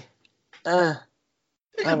 Why? We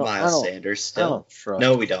got Miles Sanders still.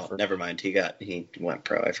 No, we don't. Never mind. He went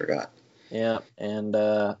pro. I forgot. Yeah, and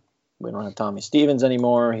we don't have Tommy Stevens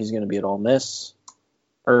anymore. He's going to be at Ole Miss.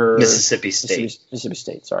 Mississippi State. Mississippi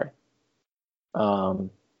State, sorry. So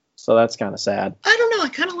that's kind of sad. I don't know. I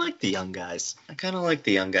kind of like the young guys.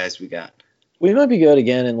 We got. We might be good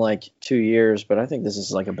again in like 2 years, but I think this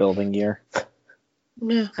is like a building year.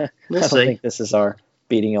 Yeah, I don't think this is our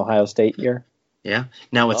beating Ohio State year. Yeah.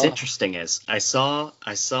 Now what's interesting is I saw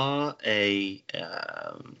a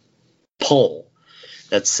poll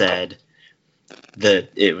that said that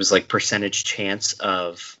it was like percentage chance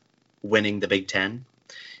of winning the Big Ten,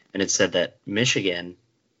 and it said that Michigan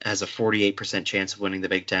has a 48% chance of winning the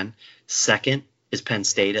Big Ten. Second is Penn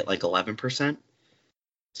State at like 11%.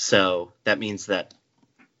 So that means that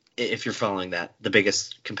if you're following that, the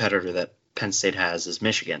biggest competitor that Penn State has is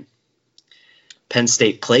Michigan. Penn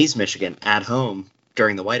State plays Michigan at home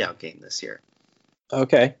during the whiteout game this year.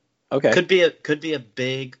 Okay. Could be a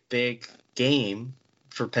big game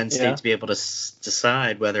for Penn State to be able to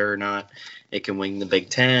decide whether or not it can win the Big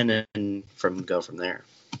Ten and go from there.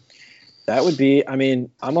 That would be. I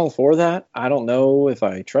mean, I'm all for that. I don't know if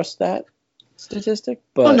I trust that statistic,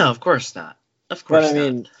 but no, of course not. Of course not. But I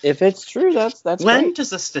mean, if it's true, that's when great.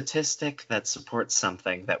 Does a statistic that supports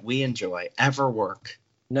something that we enjoy ever work?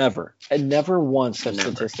 Never. And never once have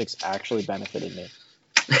statistics actually benefited me.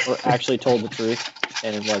 Or actually told the truth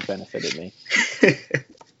and it like benefited me.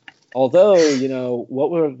 Although,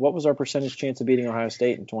 what was our percentage chance of beating Ohio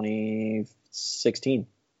State in 2016?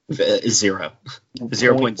 0.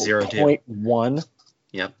 0.02. 0.1.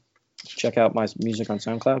 Yep. Check out my music on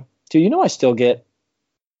SoundCloud. Dude, I still get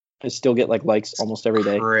like likes almost every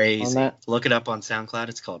day. Crazy. On that. Look it up on SoundCloud.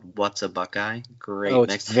 It's called What's a Buckeye. Great. Oh,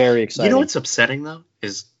 it's very exciting. You know what's upsetting though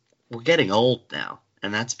is we're getting old now,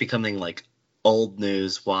 and that's becoming like old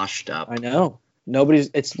news, washed up. I know.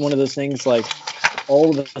 It's one of those things like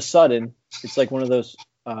all of a sudden it's like one of those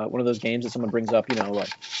games that someone brings up,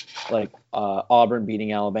 like Auburn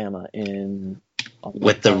beating Alabama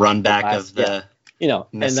with the run back of the and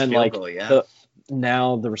then like goal,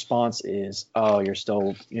 now the response is, oh, you're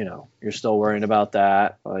still worrying about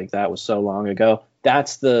that. Like that was so long ago.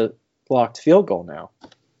 That's the blocked field goal now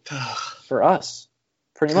for us.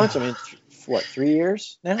 Pretty much. I mean, 3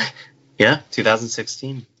 years now? Yeah,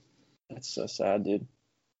 2016. That's so sad, dude.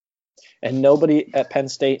 And nobody at Penn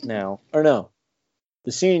State now, or no,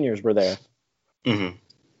 the seniors were there. Mm-hmm.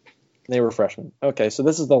 They were freshmen. Okay, so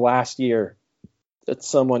this is the last year that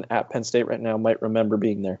someone at Penn State right now might remember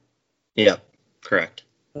being there. Yep, correct.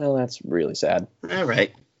 Well, that's really sad. All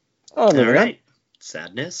right. All right.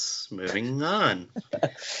 Sadness. Moving on.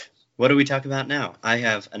 What do we talk about now? I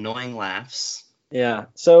have annoying laughs. Yeah.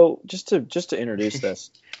 So just to introduce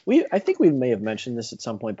this, I think we may have mentioned this at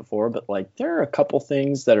some point before, but like there are a couple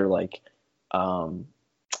things that are like that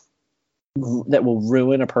will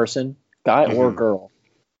ruin a person, guy or girl,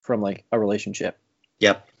 from like a relationship.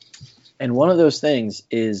 Yep. And one of those things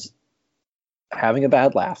is having a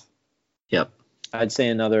bad laugh. Yep. I'd say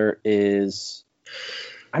another is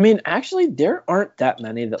I mean, actually, there aren't that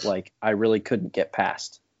many that like I really couldn't get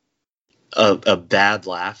past. A bad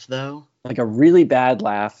laugh though. Like a really bad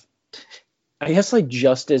laugh. I guess like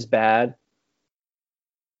just as bad.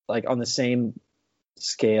 Like on the same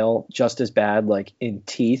scale, just as bad. Like in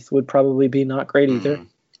teeth would probably be not great either.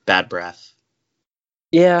 Bad breath.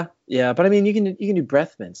 Yeah, but I mean, you can do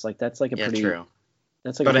breath mints. Like that's like a pretty. True.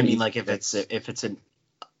 That's like. But I mean, like if it's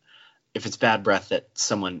bad breath that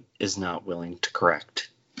someone is not willing to correct,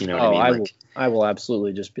 you know what I mean? I will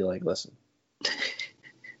absolutely just be like, listen.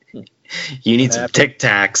 You need some Tic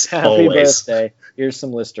Tacs. Happy always. birthday. Here's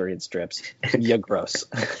some Listerine strips. You gross.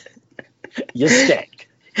 You stink.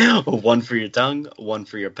 One for your tongue, one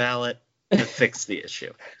for your palate, to fix the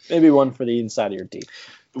issue. Maybe one for the inside of your teeth.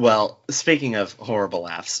 Well, speaking of horrible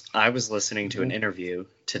laughs, I was listening to an interview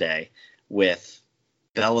today with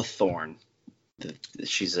Bella Thorne.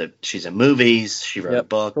 She's a movies. She wrote a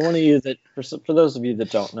book. For one of you that, for those of you that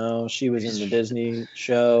don't know, she was in the Disney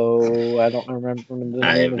show. I don't remember the name.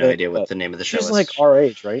 I have no idea what the name of the show is. She's like our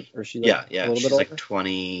age, right? Or she like yeah. A little she's bit older? like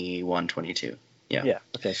 21, 22. Yeah. Yeah.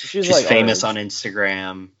 Okay. So she's like famous on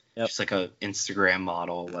Instagram. Yep. She's like a Instagram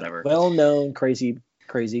model, whatever. Well known, crazy.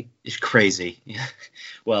 It's crazy.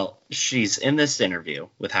 Well, she's in this interview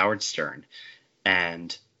with Howard Stern,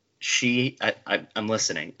 and I'm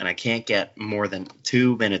listening, and I can't get more than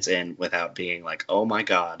 2 minutes in without being like, oh my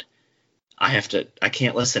God, I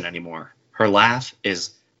can't listen anymore. Her laugh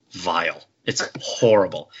is vile. It's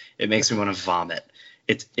horrible. It makes me want to vomit.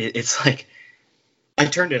 It's like, I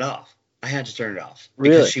turned it off. I had to turn it off.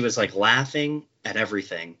 Really? Because she was like laughing at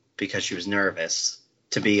everything because she was nervous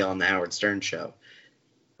to be on the Howard Stern show.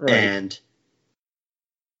 Right. And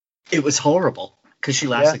it was horrible because she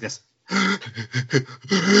laughs like this.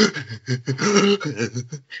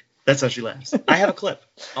 That's how she laughs. I have a clip.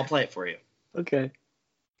 I'll play it for you. Okay.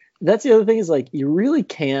 That's the other thing is like you really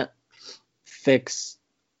can't fix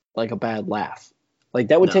like a bad laugh. Like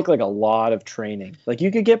that would take like a lot of training. Like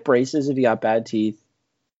you could get braces if you got bad teeth.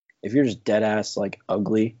 If you're just dead ass like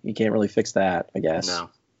ugly, you can't really fix that, I guess. No.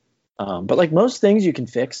 But like most things you can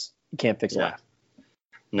fix, you can't fix a laugh.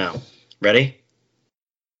 No. Ready?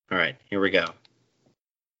 All right, here we go.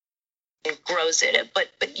 It grows in it, but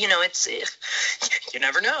you know, it's you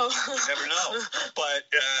never know. You never know. But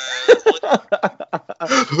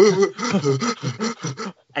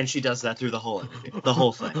and she does that through the whole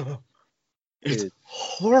thing. It's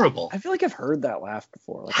horrible. I feel like I've heard that laugh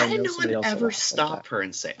before. Like How did no one ever stop her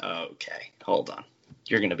and say, oh, "Okay, hold on.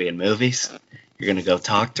 You're gonna be in movies. You're gonna go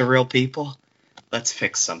talk to real people. Let's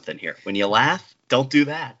fix something here. When you laugh, don't do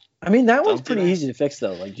that." I mean, that one's pretty easy to fix,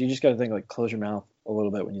 though. Like, you just got to think, like, close your mouth a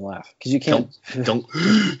little bit when you laugh, because you can't. Don't.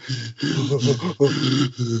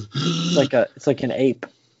 It's like an ape.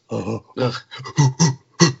 What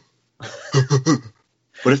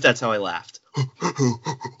if that's how I laughed? I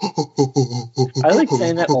like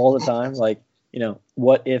saying that all the time. Like, you know,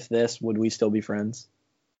 what if this? Would we still be friends?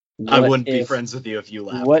 I wouldn't be friends with you if you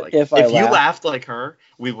laughed. What if you laughed like her?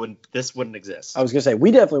 This wouldn't exist. I was gonna say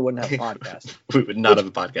we definitely wouldn't have a podcast. We would not have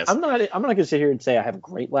a podcast. I'm not gonna sit here and say I have a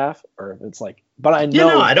great laugh, or it's like, but I know.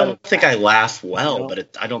 Yeah, no, I don't think I laugh well,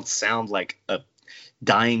 but I don't sound like a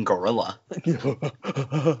dying gorilla.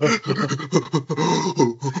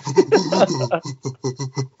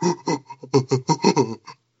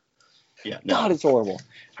 Yeah, no. God, it's horrible.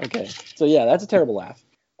 Okay, so yeah, that's a terrible laugh.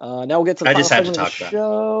 Now we'll get to the final segment of the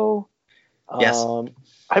show. Yes.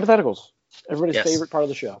 Hypotheticals. Everybody's favorite part of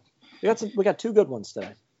the show. We got two good ones today.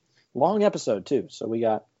 Long episode too, so we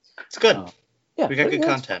got. It's good. Yeah, we got good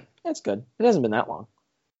content. That's good. It hasn't been that long.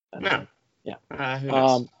 No. Yeah. Who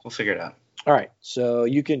knows? We'll figure it out. All right. So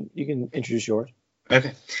you can introduce yours.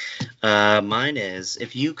 Okay. Mine is,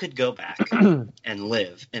 if you could go back and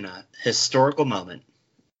live in a historical moment,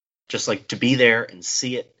 just like to be there and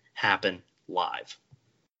see it happen live,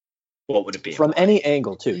 what would it be? From any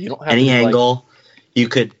angle, too. You don't have any angle. You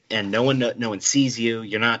could, and no one sees you.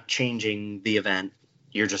 You're not changing the event.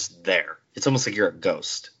 You're just there. It's almost like you're a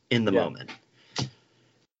ghost in the moment.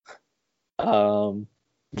 You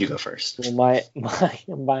go first. Well,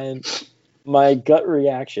 my gut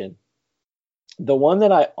reaction, the one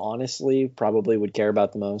that I honestly probably would care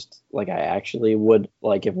about the most, like I actually would,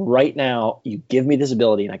 like if right now you give me this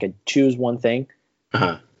ability and I could choose one thing,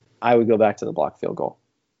 I would go back to the block field goal.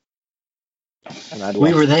 And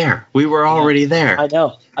we were there. We were already there. I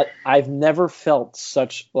know. I've never felt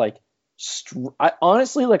such like. I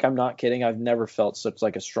honestly, like, I'm not kidding. I've never felt such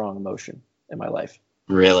like a strong emotion in my life.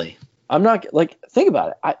 Really? I'm not like, think about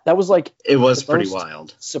it. That was like, it was pretty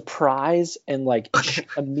wild. Surprise and like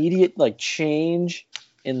immediate like change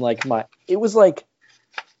in like it was like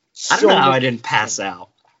I don't know how much- I didn't pass out.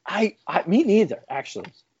 Me neither,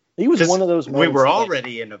 actually. He was 'Cause one of those we moments. were that, like,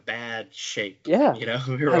 already in a bad shape. Yeah. You know,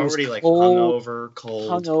 we were I was already like cold,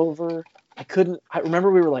 cold. hungover. I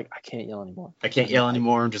remember we were like, I can't yell anymore. I can't yell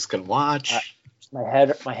anymore. I'm just gonna watch. My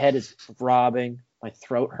head is throbbing. My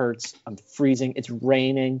throat hurts. I'm freezing. It's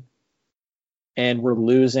raining, and we're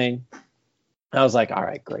losing. I was like, all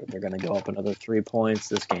right, great. They're gonna go up another 3 points.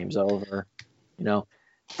 This game's over. You know,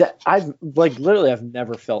 that I've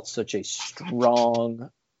never felt such a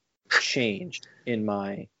strong change in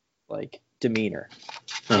my demeanor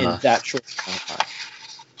in that short amount of time.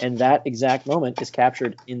 And that exact moment is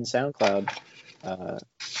captured in SoundCloud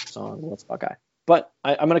song "What's Buckeye." But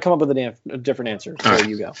I'm going to come up with a different answer. So right.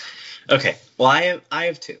 You go. Okay. Well, I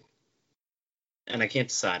have two, and I can't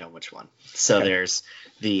decide on which one. So Okay. There's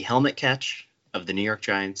the helmet catch of the New York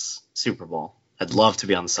Giants Super Bowl. I'd love to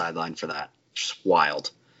be on the sideline for that. Just wild.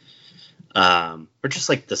 Or just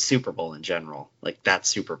like the Super Bowl in general, like that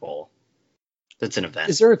Super Bowl. That's an event.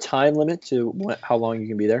 Is there a time limit to how long you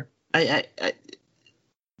can be there? An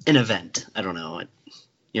event. I don't know.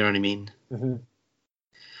 You know what I mean? Mm-hmm.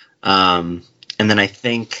 And then I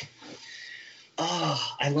think,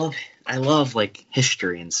 I love like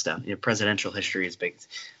history and stuff. You know, presidential history is big.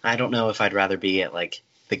 I don't know if I'd rather be at like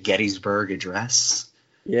the Gettysburg Address.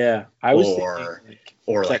 Yeah, I was or like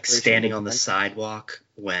Declaration standing of on the Independence. sidewalk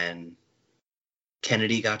when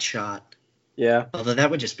Kennedy got shot. Yeah, Although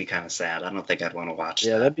that would just be kind of sad. I don't think I'd want to watch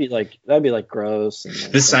yeah, that. that'd be like gross. And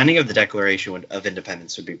The signing of the Declaration of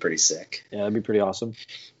Independence would be pretty sick. Yeah, that'd be pretty awesome.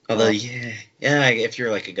 Although, yeah, if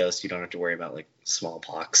you're like a ghost, you don't have to worry about like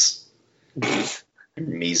smallpox,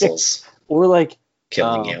 measles Or like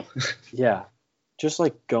killing you. Yeah, just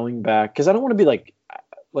like going back because I don't want to be like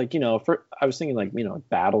I was thinking like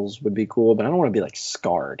battles would be cool, but I don't want to be like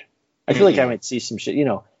scarred. I feel like I might see some shit.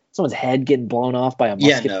 Someone's head getting blown off by a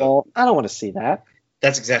musket ball. I don't want to see that.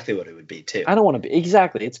 That's exactly what it would be too. I don't want to be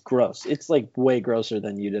exactly. It's gross. It's like way grosser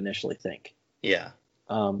than you'd initially think. Yeah.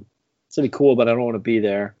 So it'd be cool, but I don't want to be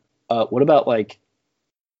there. What about like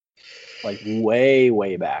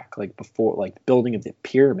way back, like before, like the building of the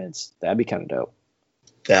pyramids? That'd be kind of dope.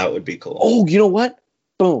 That would be cool. Oh, you know what?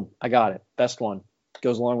 Boom! I got it. Best one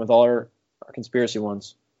goes along with all our conspiracy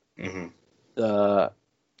ones. Mm-hmm. The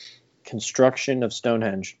construction of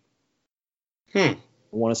Stonehenge. I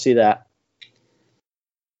want to see that.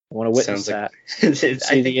 I want to witness that. I See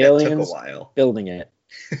think the that aliens took a while. building it.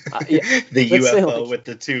 Yeah. The Let's say, UFO like- with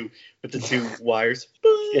the two wires.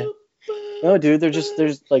 Yeah. No, dude,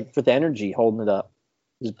 there's like with the energy holding it up.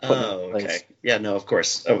 Just putting it in place. Okay. Yeah, no, of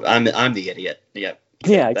course. Oh, I'm the idiot. Yeah.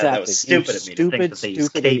 Yeah, exactly. That was stupid of me to think that they use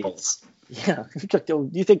stupid cables. Yeah.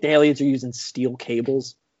 You think the aliens are using steel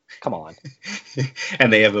cables? Come on.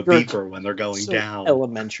 And they have a You're beeper when they're going So down.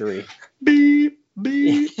 elementary. Beep,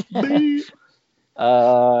 beep, beep.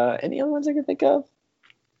 Any other ones I can think of?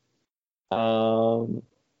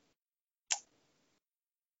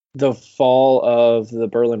 The fall of the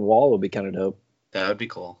Berlin Wall would be kind of dope. That would be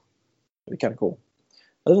cool. It'd be kind of cool.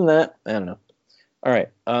 Other than that, I don't know. All right,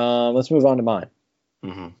 let's move on to mine.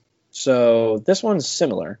 Mm-hmm. So this one's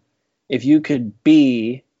similar. If you could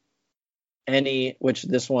be any, which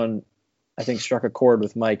this one I think struck a chord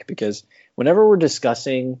with Mike, because whenever we're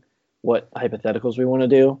discussing what hypotheticals we want to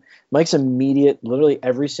do, Mike's literally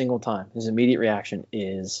every single time, his immediate reaction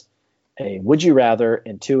is a would you rather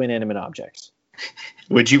and two inanimate objects.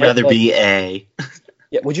 Would you rather be a?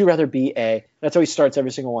 Yeah, would you rather be a? That's how he starts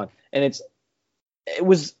every single one, and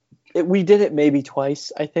we did it maybe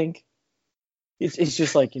twice, I think. It's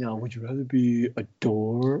just like, would you rather be a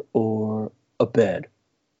door or a bed?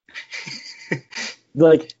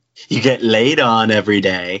 Like, You get laid on every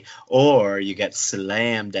day, or you get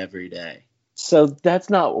slammed every day. so that's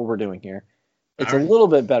not what we're doing here. It's All right. a little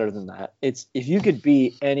bit better than that. It's if you could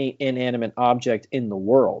be any inanimate object in the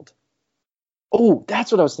world. Oh,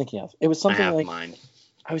 that's what I was thinking of. It was I something have like mine.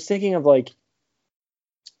 I was thinking of like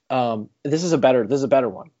this is a better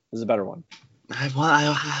one.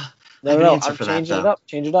 No, an I'm answer for that, changing it though. up.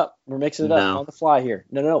 Change it up. We're mixing it up No. on the fly here.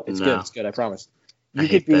 No, it's No. good. It's good. I promise. I You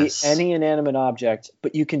hate could be this. any inanimate object,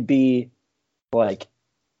 but you can be like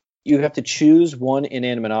you have to choose one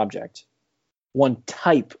inanimate object, one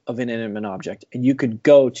type of inanimate object, and you could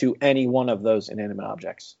go to any one of those inanimate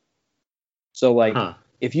objects. So like Huh.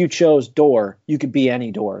 if you chose door, you could be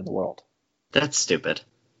any door in the world. That's stupid.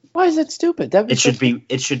 Why is that stupid? That It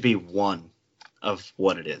should be one of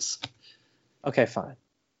what it is. Okay, fine.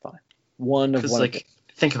 One of Because one. like,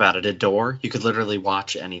 think about it. A door, you could literally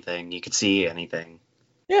watch anything. You could see anything.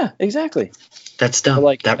 Yeah, exactly. That's dumb. Or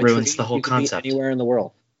like That a ruins tree, the whole you could be concept. anywhere in the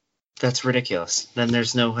world. That's ridiculous. Then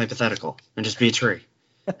there's no hypothetical. And just be a tree.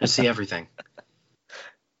 Just see everything.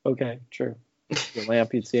 Okay, true. The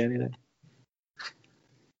lamp, you'd see anything.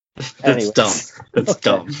 That's Anyways. dumb. That's Okay.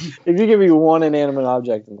 dumb. If you give me one inanimate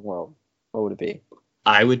object in the world, what would it be?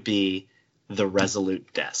 I would be the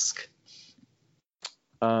Resolute desk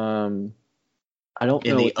I don't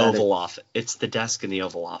in know the what that is. Oval Office. It's the desk in the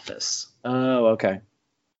Oval Office. Oh, okay.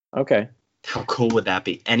 Okay. How cool would that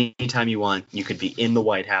be? Anytime you want, you could be in the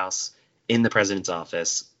White House, in the president's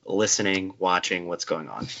office, listening, watching what's going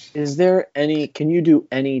on. Is there any? Can you do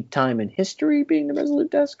any time in history being the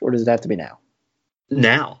Resolute desk, or does it have to be now?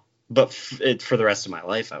 Now, but for the rest of my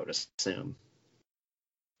life, I would assume.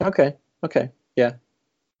 Okay. Okay. Yeah.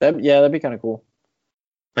 That'd be kind of cool.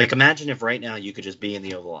 Like, imagine if right now you could just be in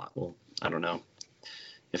the Oval Office. Well, I don't know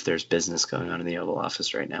if there's business going on in the Oval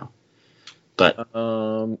Office right now. But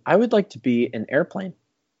I would like to be an airplane,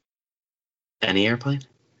 any airplane?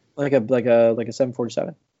 like a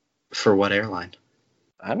 747. For what airline?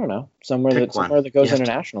 I don't know, somewhere Pick one. that goes You have to-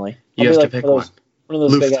 internationally. You I'll have be to like pick one one.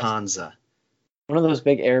 of those big Lufthansa. one of those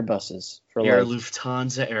big Airbuses for You're a like.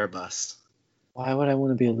 Lufthansa Airbus. Why would I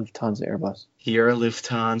want to be a Lufthansa Airbus? You're a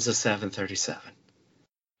Lufthansa 737.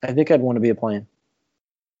 I think I'd want to be a plane,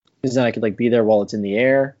 because then I could like be there while it's in the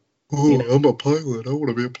air. Oh, I'm a pilot. I want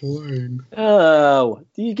to be a plane. Oh,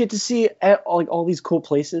 do you get to see all these cool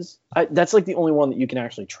places? That's like the only one that you can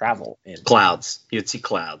actually travel in. Clouds. You'd see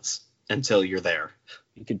clouds until you're there.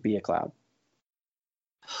 You could be a cloud.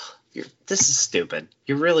 This is stupid.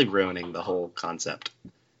 You're really ruining the whole concept.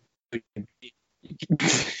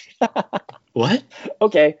 What?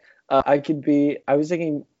 Okay, I was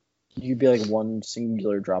thinking you'd be like one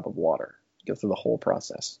singular drop of water. Go through the whole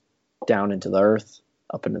process, down into the earth,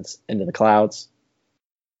 up into the clouds.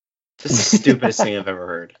 This is the stupidest thing I've ever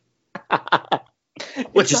heard.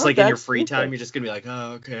 What, just not like in that your free stupid. time, you're just going to be like,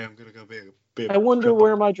 oh, okay, I'm going to go be a I wonder couple.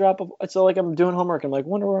 where my drop of. So like I'm doing homework. I'm like,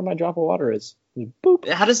 wonder where my drop of water is. And boop.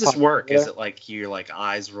 How does this Pop work? over Is there. it like your like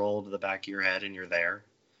eyes roll to the back of your head and you're there?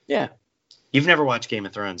 Yeah. You've never watched Game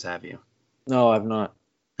of Thrones, have you? No, I've not.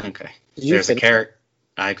 Okay. Did you There's a finish it? character.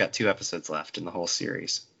 I've got 2 episodes left in the whole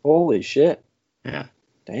series. Holy shit! Yeah.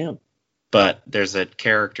 Damn. But there's a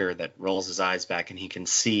character that rolls his eyes back and he can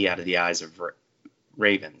see out of the eyes of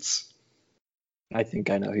ravens. I think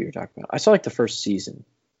I know who you're talking about. I saw like the first season.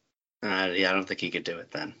 Yeah, I don't think he could do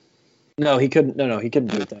it then. No, he couldn't. No, he couldn't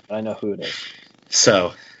do it then. But I know who it is.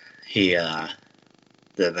 So he,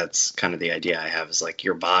 that's kind of the idea I have, is like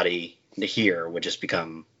your body here would just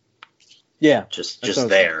become Yeah, just That sounds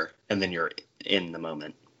there, and then you're in the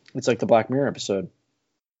moment. it's like the Black Mirror episode.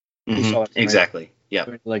 You saw it tonight. Exactly. Yeah.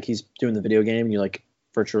 Like he's doing the video game, and you're like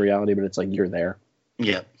virtual reality, but it's like you're there.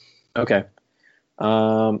 Yeah. Okay.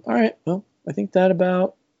 All right. Well, I think that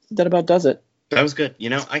about does it. That was good. You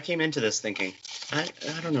know, I came into this thinking, I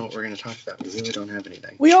don't know what we're going to talk about. We really don't have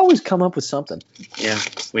anything. We always come up with something. Yeah,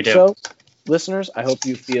 we do. So, listeners, I hope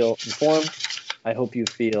you feel informed. I hope you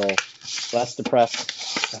feel less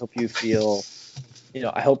depressed. I hope you feel,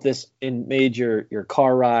 I hope this made your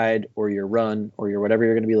car ride or your run or your whatever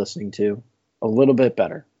you're going to be listening to a little bit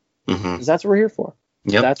better. Mm-hmm. Because that's what we're here for.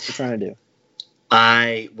 Yep. That's what we're trying to do.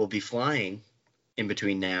 I will be flying in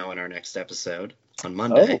between now and our next episode on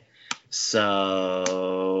Monday. Oh.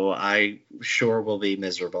 So I sure will be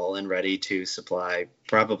miserable and ready to supply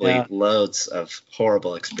probably loads of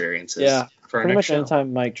horrible experiences for our Pretty next much show.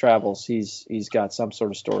 anytime Mike travels, he's got some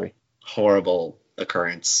sort of story. Horrible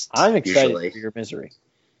occurrence. I'm excited usually. for your misery.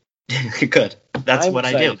 Good. That's I'm what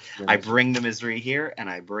I do. excited for your I misery. bring the misery here and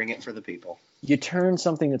I bring it for the people. You turn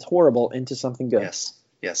something that's horrible into something good. Yes.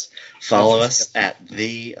 Follow us at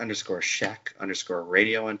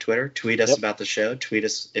 @the_Shack_radio on Twitter. Tweet us about the show. Tweet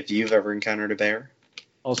us if you've ever encountered a bear.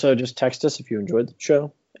 Also, just text us if you enjoyed the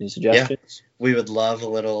show. Any suggestions? We would love a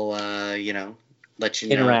little, let you know, let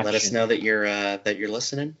us know that you're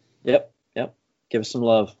listening. Yep. Give us some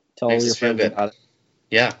love. Tell all Makes your us feel friends good. about it.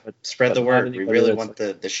 Yeah, spread the not word. We anybody really that's want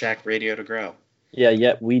the Shack Radio to grow. Yeah,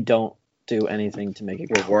 yet we don't do anything to make it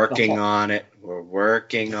We're grow. working on it. We're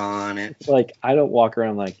working on it. Like, I don't walk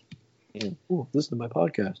around like, ooh, listen to my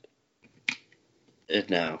podcast.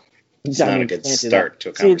 No, it's I not mean, a good can't do start that. to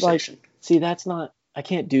a See, like, conversation. that's not, I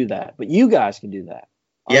can't do that. But you guys can do that.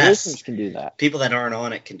 Our Yes. listeners can do that. People that aren't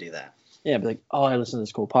on it can do that. Yeah, be like, oh, I listen to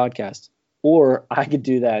this cool podcast. Or I could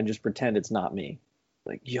do that and just pretend it's not me.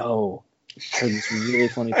 Like, yo, I heard this really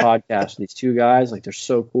funny podcast. These 2 guys, like, they're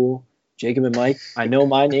so cool. Jacob and Mike. I know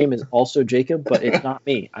my name is also Jacob, but it's not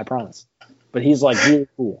me. I promise. But he's like really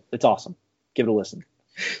cool. It's awesome. Give it a listen.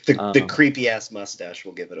 The creepy ass mustache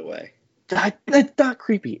will give it away. It's not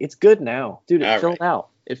creepy. It's good now, dude. It All filled out.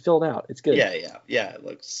 It filled out. It's good. Yeah. It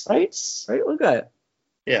looks Right? Right. Look at it.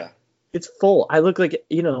 Yeah. It's full. I look like,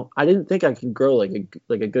 I didn't think I could grow like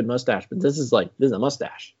a good mustache, but this is a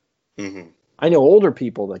mustache. Mm-hmm. I know older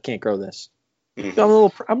people that can't grow this. Mm-hmm.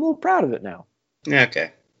 So I'm a little proud of it now.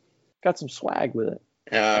 Okay. Got some swag with it.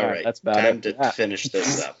 All right. That's about Time it. to finish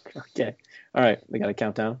this up. Okay. All right. We got to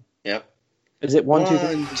count down. Yep. Is it 1, 2,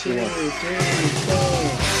 3? 1, 2, 3,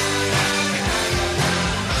 4.